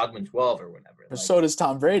Chris Godwin 12 or whatever. Like, so does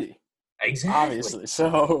Tom Brady. Exactly. Obviously.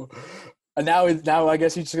 So now I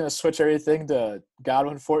guess he's just gonna switch everything to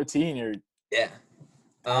Godwin 14 or yeah.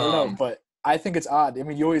 I don't know, but I think it's odd. I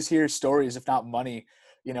mean, you always hear stories, if not money.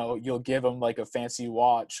 You know, you'll give him like a fancy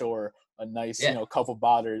watch or a nice, couple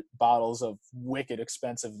bottles of wicked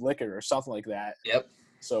expensive liquor or something like that. Yep.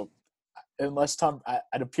 So unless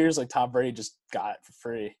it appears like Tom Brady just got it for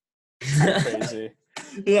free. It's crazy.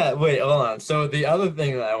 Yeah, wait, hold on. So the other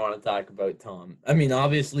thing that I want to talk about, Tom, I mean,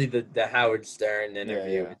 obviously the Howard Stern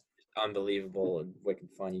interview is unbelievable and wicked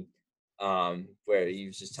funny, where he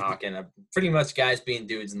was just talking pretty much guys being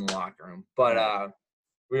dudes in the locker room. But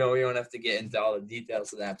we don't have to get into all the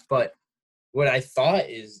details of that. But what I thought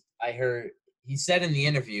is he said in the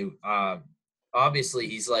interview, obviously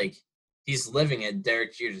he's living at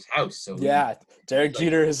Derek Jeter's house. So Derek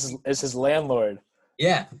Jeter is his landlord.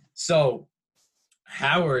 Yeah. So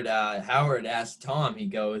Howard asked Tom, he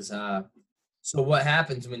goes, so what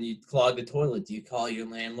happens when you clog the toilet? Do you call your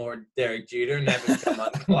landlord Derek Jeter and have him come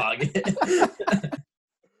unclog it?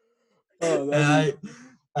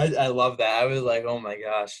 I love that. I was like, oh my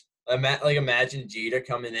gosh. Imagine Jeter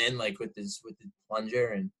coming in like with his plunger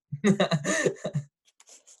and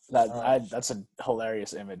that's a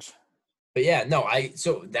hilarious image. But yeah, no, I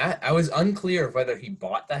was unclear of whether he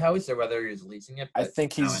bought the house or whether he was leasing it. I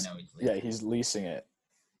think he's leasing it,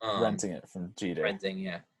 renting it from Jeter. Renting,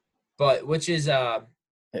 yeah. But which is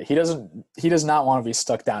he does not want to be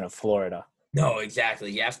stuck down in Florida. No,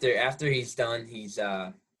 exactly. After he's done,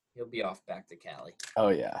 he'll be off back to Cali. Oh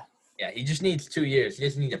yeah. Yeah, he just needs 2 years. He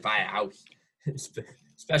doesn't need to buy a house,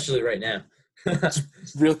 especially right now.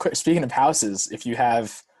 Real quick, speaking of houses, if you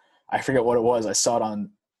have, I forget what it was. I saw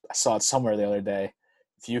it somewhere the other day.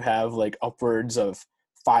 If you have like upwards of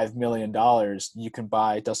 $5 million, you can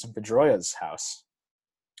buy Dustin Pedroia's house.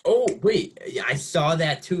 Oh wait, I saw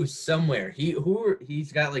that too somewhere.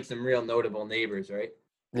 He's got like some real notable neighbors, right?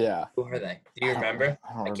 Yeah. Who are they? Do you remember?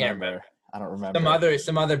 I can't remember. I don't remember.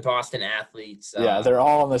 Some other Boston athletes. Yeah, they're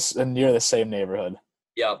all near the same neighborhood.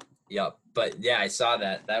 Yep. But yeah, I saw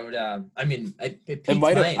that. That would. I mean, it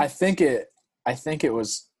might have. I think it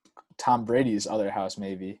was Tom Brady's other house,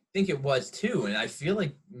 maybe. I think it was too, and I feel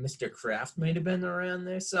like Mr. Kraft might have been around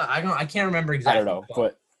there. So I can't remember exactly. I don't know,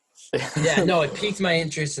 but yeah, no, it piqued my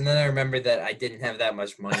interest, and then I remembered that I didn't have that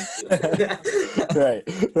much money.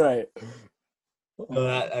 Right. Well,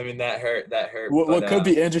 that hurt. What could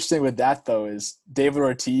be interesting with that though is David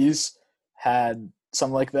Ortiz had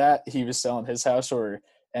something like that. He was selling his house, or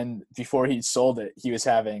and before he sold it, he was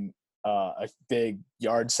having a big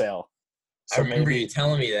yard sale. So I remember you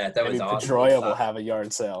telling me that. That was awesome. Pedroia will have a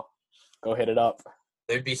yard sale. Go hit it up.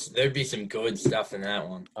 There'd be some good stuff in that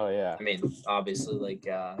one. Oh yeah. I mean, obviously, like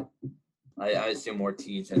I assume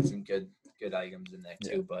Ortiz had some good items in there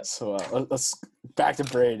too. But so let's back to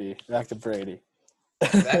Brady. Back to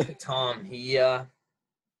Tom. He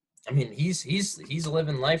I mean, he's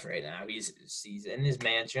living life right now. He's in his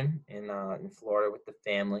mansion in Florida with the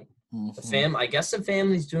family. Mm-hmm. I guess the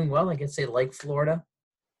family's doing well. I guess they like Florida.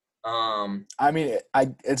 I mean,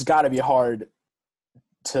 it's got to be hard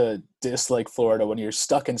to dislike Florida when you're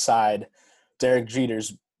stuck inside Derek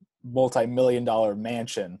Jeter's multi-million-dollar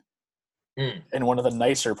mansion in one of the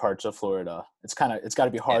nicer parts of Florida. It's got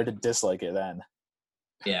to be hard to dislike it then.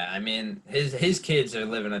 Yeah, I mean, his kids are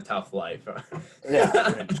living a tough life. Yeah,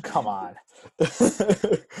 I mean, come on.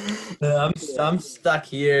 I'm stuck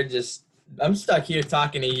here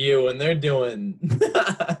talking to you, and they're doing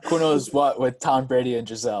who knows what with Tom Brady and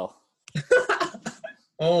Giselle.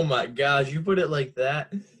 Oh my gosh, you put it like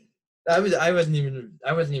that. I wasn't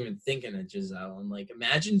even thinking of Giselle. I'm like,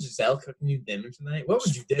 imagine Giselle cooking you dinner tonight. What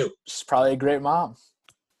would you do? She's probably a great mom.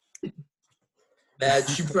 What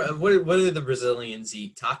do the Brazilians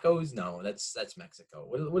eat? Tacos? No, that's Mexico.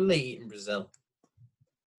 What do they eat in Brazil?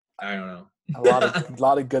 I don't know. A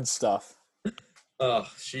lot of good stuff. Oh,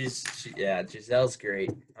 Giselle's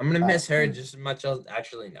great. I'm gonna miss her just as much as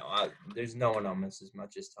actually no. There's no one I'll miss as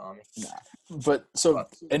much as Tommy. Nah. But so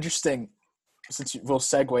interesting. Since we'll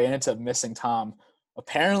segue into missing Tom.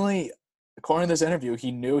 Apparently, according to this interview,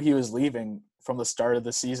 he knew he was leaving from the start of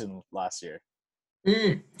the season last year.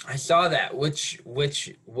 I saw that, which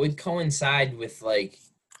would coincide with like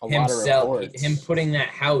him putting that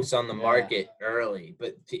house on the market early.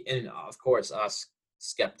 But and of course, us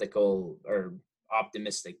skeptical or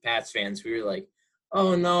optimistic Pats fans, we were like,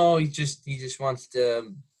 "Oh no, he just wants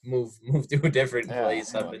to move to a different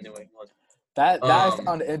place up in New England." That I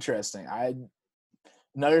found interesting.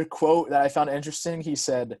 Another quote that I found interesting. He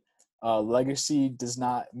said, "Legacy does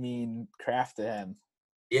not mean craft to him."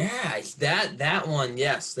 Yeah, that one.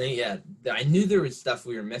 Yes, I knew there was stuff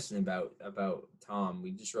we were missing about Tom.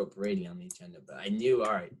 We just wrote Brady on the agenda, but I knew.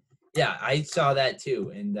 All right, yeah, I saw that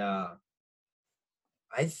too, and I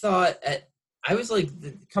thought I was like,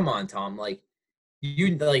 "Come on, Tom! Like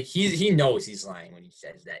you like he knows he's lying when he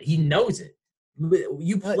says that. He knows it.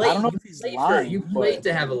 You play. I don't know if he's lying. You played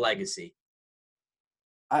to have a legacy.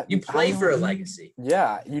 You play for a legacy.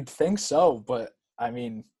 Yeah, you'd think so, but I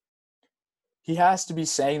mean, he has to be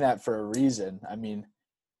saying that for a reason. I mean,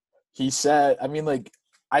 he said, like,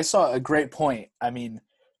 I saw a great point. I mean,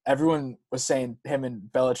 everyone was saying him and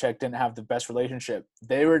Belichick didn't have the best relationship.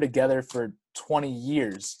 They were together for 20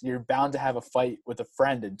 years. You're bound to have a fight with a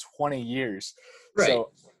friend in 20 years. Right.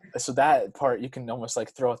 So that part you can almost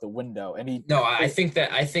like throw out the window. And I think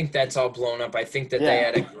that's all blown up. I think that they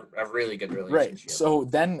had a really good relationship. Right. So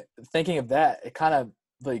then thinking of that, it kind of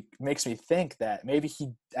like makes me think that maybe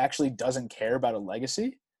he actually doesn't care about a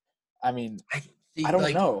legacy. I mean, I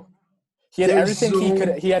don't know. He had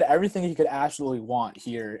everything he could absolutely want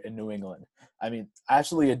here in New England. I mean,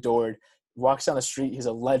 absolutely adored. Walks down the street, he's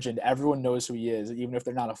a legend. Everyone knows who he is, even if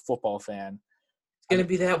they're not a football fan. It's gonna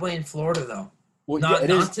be that way in Florida, though. Well,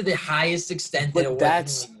 not to the highest extent that it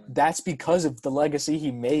was. That's because of the legacy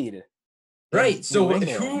he made. Right. So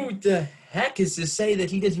who the heck is to say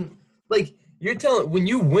that he doesn't like? You're telling when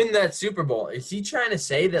you win that Super Bowl, is he trying to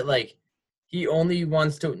say that like he not only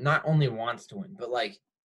wants to win, but like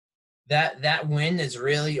that win is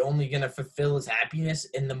really only gonna fulfill his happiness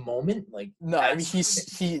in the moment? Like no, I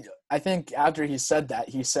mean I think after he said that,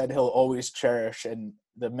 he said he'll always cherish and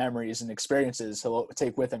the memories and experiences he'll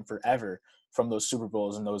take with him forever from those Super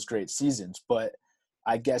Bowls and those great seasons. But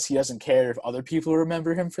I guess he doesn't care if other people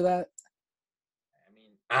remember him for that.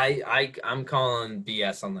 I mean, I'm calling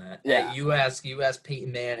BS on that. Yeah. You ask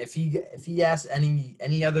Peyton Manning if he asks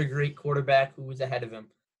any other great quarterback who was ahead of him,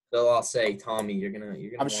 they'll all say, Tommy, you're gonna.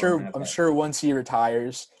 I'm sure once he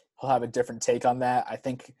retires, he'll have a different take on that. I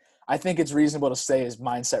think it's reasonable to say his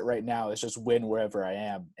mindset right now is just win wherever I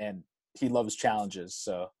am, and he loves challenges.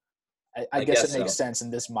 So I guess it makes sense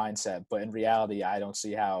in this mindset, but in reality, I don't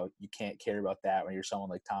see how you can't care about that when you're someone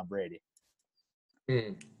like Tom Brady.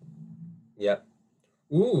 Yep.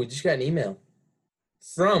 Ooh, we just got an email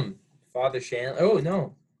from Father Shan. Oh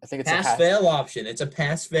no, I think it's pass-fail option. It's a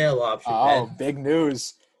pass-fail option. Oh, man. Big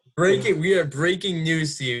news! We are breaking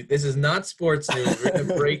news to you. This is not sports news. We're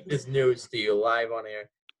gonna break this news to you live on air.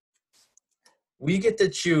 We get to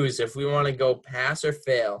choose if we want to go pass or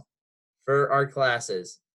fail for our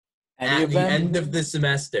classes at the end of the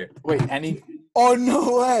semester. Wait, any Oh,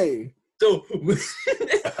 no way. So,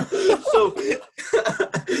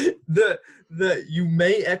 the you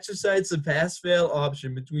may exercise the pass-fail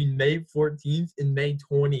option between May 14th and May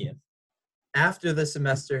 20th after the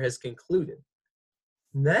semester has concluded.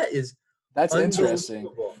 And that's interesting.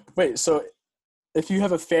 Wait, so if you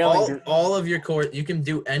have a failing all of your course, you can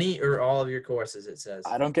do any or all of your courses, it says.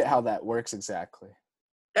 I don't get how that works exactly.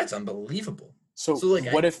 That's unbelievable. So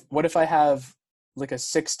like, what if I have like a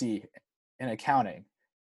 60 in accounting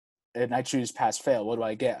and I choose pass fail? What do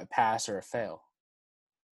I get? A pass or a fail?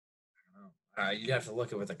 You'd have to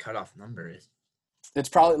look at what the cutoff number is. It's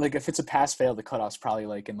probably like if it's a pass fail, the cutoff's probably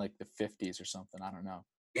like in like the 50s or something. I don't know.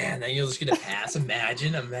 Yeah, and then you'll just get a pass.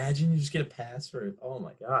 Imagine you just get a pass for it. Oh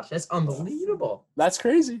my gosh, that's unbelievable. That's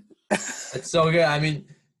crazy. That's so good. I mean,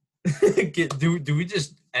 do we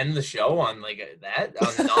just end the show on like that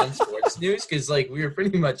on non-sports news? Because like we were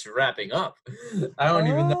pretty much wrapping up. I don't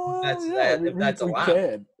even know if that's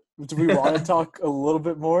allowed. Do we want to talk a little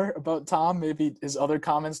bit more about Tom? Maybe his other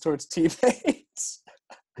comments towards teammates.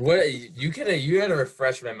 What you had to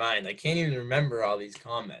refresh my mind. I can't even remember all these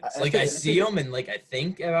comments. Like I see them and like I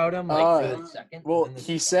think about them like for a second. Well,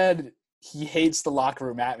 he said he hates the locker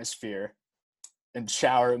room atmosphere and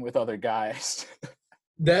showering with other guys.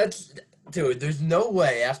 Dude, there's no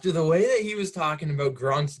way after the way that he was talking about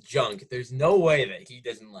Gronk's junk. There's no way that he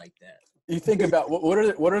doesn't like that. You think about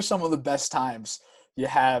what are some of the best times you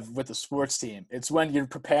have with the sports team? It's when you're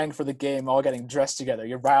preparing for the game, all getting dressed together.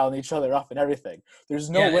 You're riling each other up and everything. There's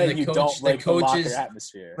no way you don't like the locker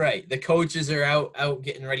atmosphere. Right. The coaches are out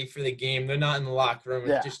getting ready for the game. They're not in the locker room.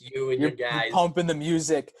 It's just you and your guys. You're pumping the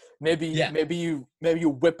music. Maybe you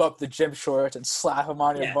whip up the gym shorts and slap them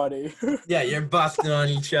on your buddy. Yeah, you're busting on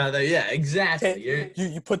each other. Yeah, exactly.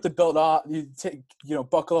 You put the belt on. You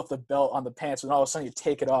buckle up the belt on the pants, and all of a sudden you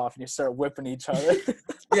take it off and you start whipping each other.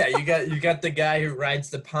 Yeah, you got the guy who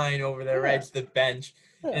rides the pine over there, rides the bench,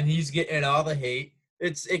 and he's getting all the hate.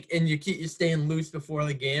 And you're staying loose before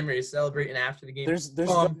the game, or you're celebrating after the game.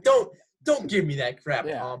 Don't give me that crap,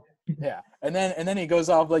 Tom. Yeah, and then he goes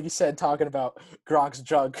off like you said, talking about Gronk's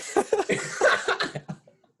junk.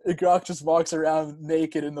 Gronk just walks around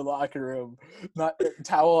naked in the locker room, not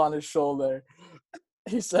towel on his shoulder.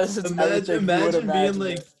 He says it's Imagine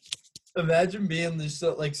being just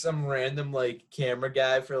like some random like camera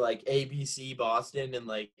guy for like ABC Boston and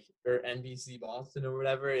like or NBC Boston or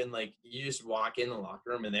whatever, and like you just walk in the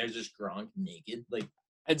locker room and there's just Gronk naked. Like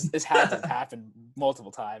it's happened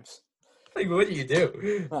multiple times. Like what do you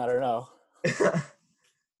do? I don't know.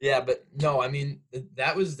 Yeah, but no, I mean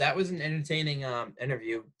that was an entertaining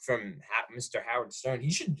interview from Mr. Howard Stern. He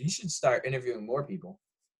should start interviewing more people.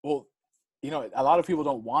 Well, a lot of people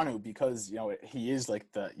don't want to because he is like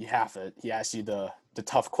he asks you the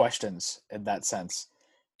tough questions in that sense.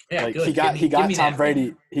 Yeah, like good. he got Tom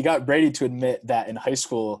Brady. He got Brady to admit that in high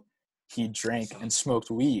school he drank and smoked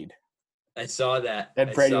weed. I saw that.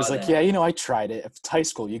 And Brady was like, "Yeah, I tried it. If it's high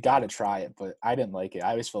school, you got to try it, but I didn't like it.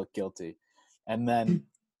 I always felt guilty." And then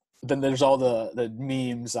there's all the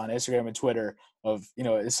memes on Instagram and Twitter of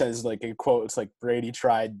it says like a quote. It's like Brady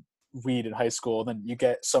tried weed in high school. Then you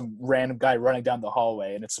get some random guy running down the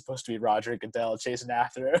hallway, and it's supposed to be Roger Goodell chasing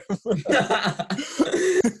after him.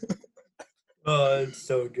 Oh, it's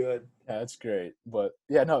so good. Yeah, it's great. But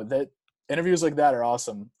yeah, no, that interviews like that are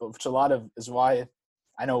awesome. Which a lot of is why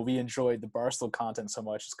I know we enjoyed the Barstool content so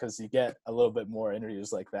much, is because you get a little bit more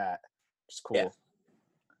interviews like that. Which is cool. Yeah.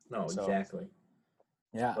 No, exactly.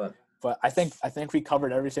 Yeah, but I think we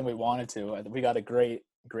covered everything we wanted to. We got a great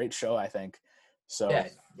show, I think. So yeah.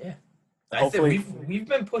 I think we've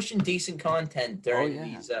been pushing decent content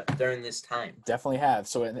during during this time. Definitely have.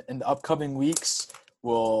 So in the upcoming weeks,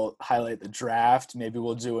 we'll highlight the draft. Maybe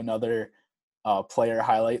we'll do another player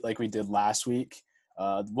highlight like we did last week.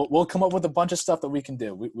 We'll come up with a bunch of stuff that we can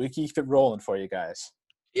do. We keep it rolling for you guys.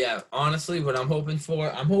 Yeah, honestly, what I'm hoping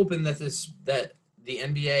that the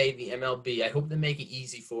NBA, the MLB, I hope they make it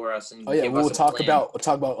easy for us and we'll talk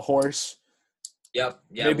about horse. Yep.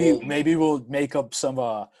 Yeah. Maybe we'll make up some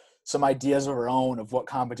ideas of our own of what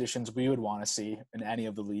competitions we would want to see in any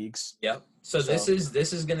of the leagues. Yep. So this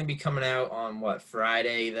is going to be coming out on what,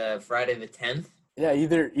 Friday the 10th? Yeah,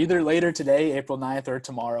 either later today, April 9th, or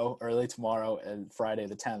early tomorrow, and Friday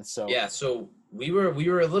the 10th. So yeah, so we were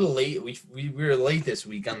a little late. We were late this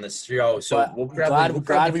week on this show, so but we'll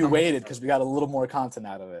glad we waited because we got a little more content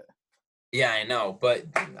out of it. Yeah, I know, but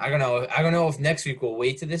I don't know if next week we'll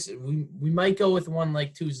wait to this. We might go with one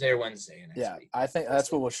like Tuesday or Wednesday next week. I think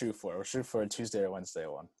that's what we'll shoot for. We'll shoot for a Tuesday or Wednesday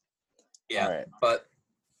one. Yeah, all right. But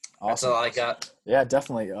awesome. That's all I got. Yeah,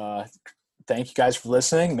 definitely. Thank you guys for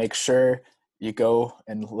listening. Make sure you go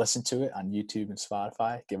and listen to it on YouTube and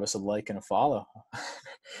Spotify. Give us a like and a follow.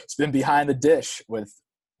 It's been Behind the Dish with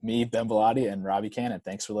me, Ben Bellotti, and Robbie Cannon.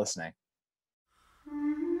 Thanks for listening.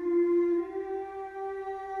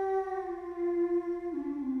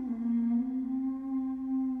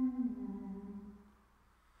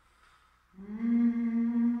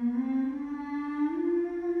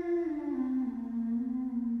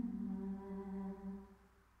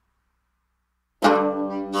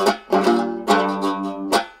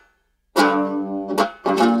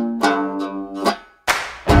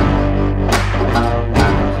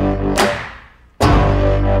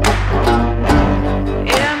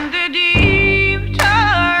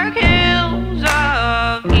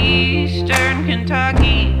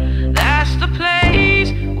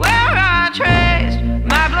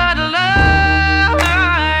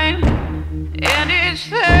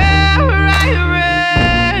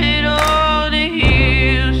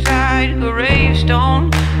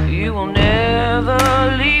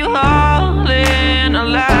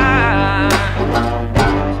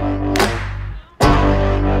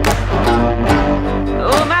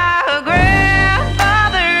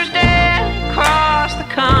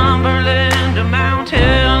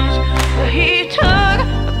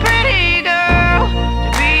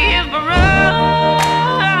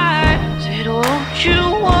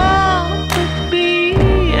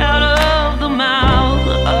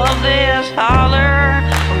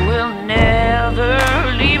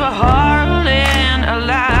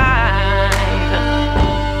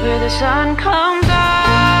 Sun comes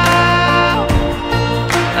out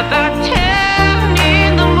about 10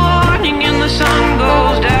 in the morning and the sun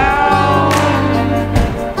goes down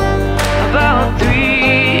about 3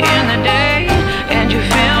 in the day, and you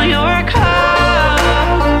fill your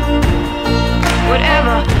cup,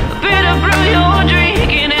 whatever bit of brew you're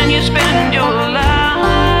drinking, and you spend your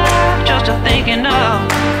life just thinking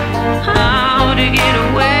of how to get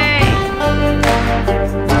away.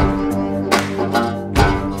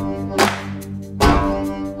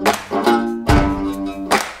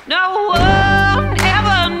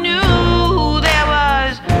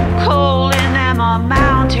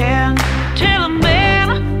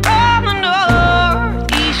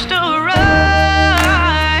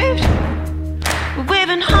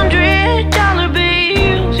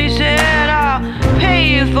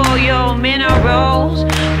 For your minerals,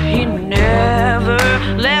 he never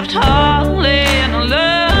left Harlan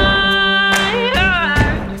alive.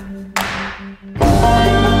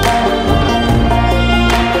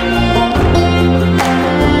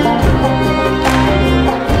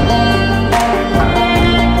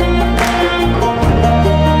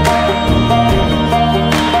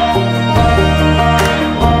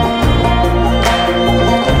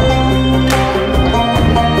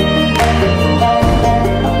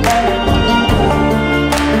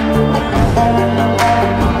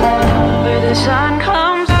 The sun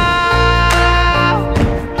comes out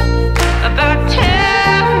about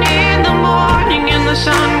 10 in the morning, and the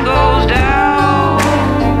sun goes down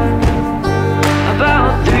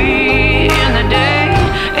about 3 in the day,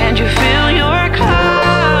 and you fill your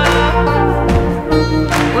cup,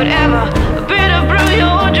 whatever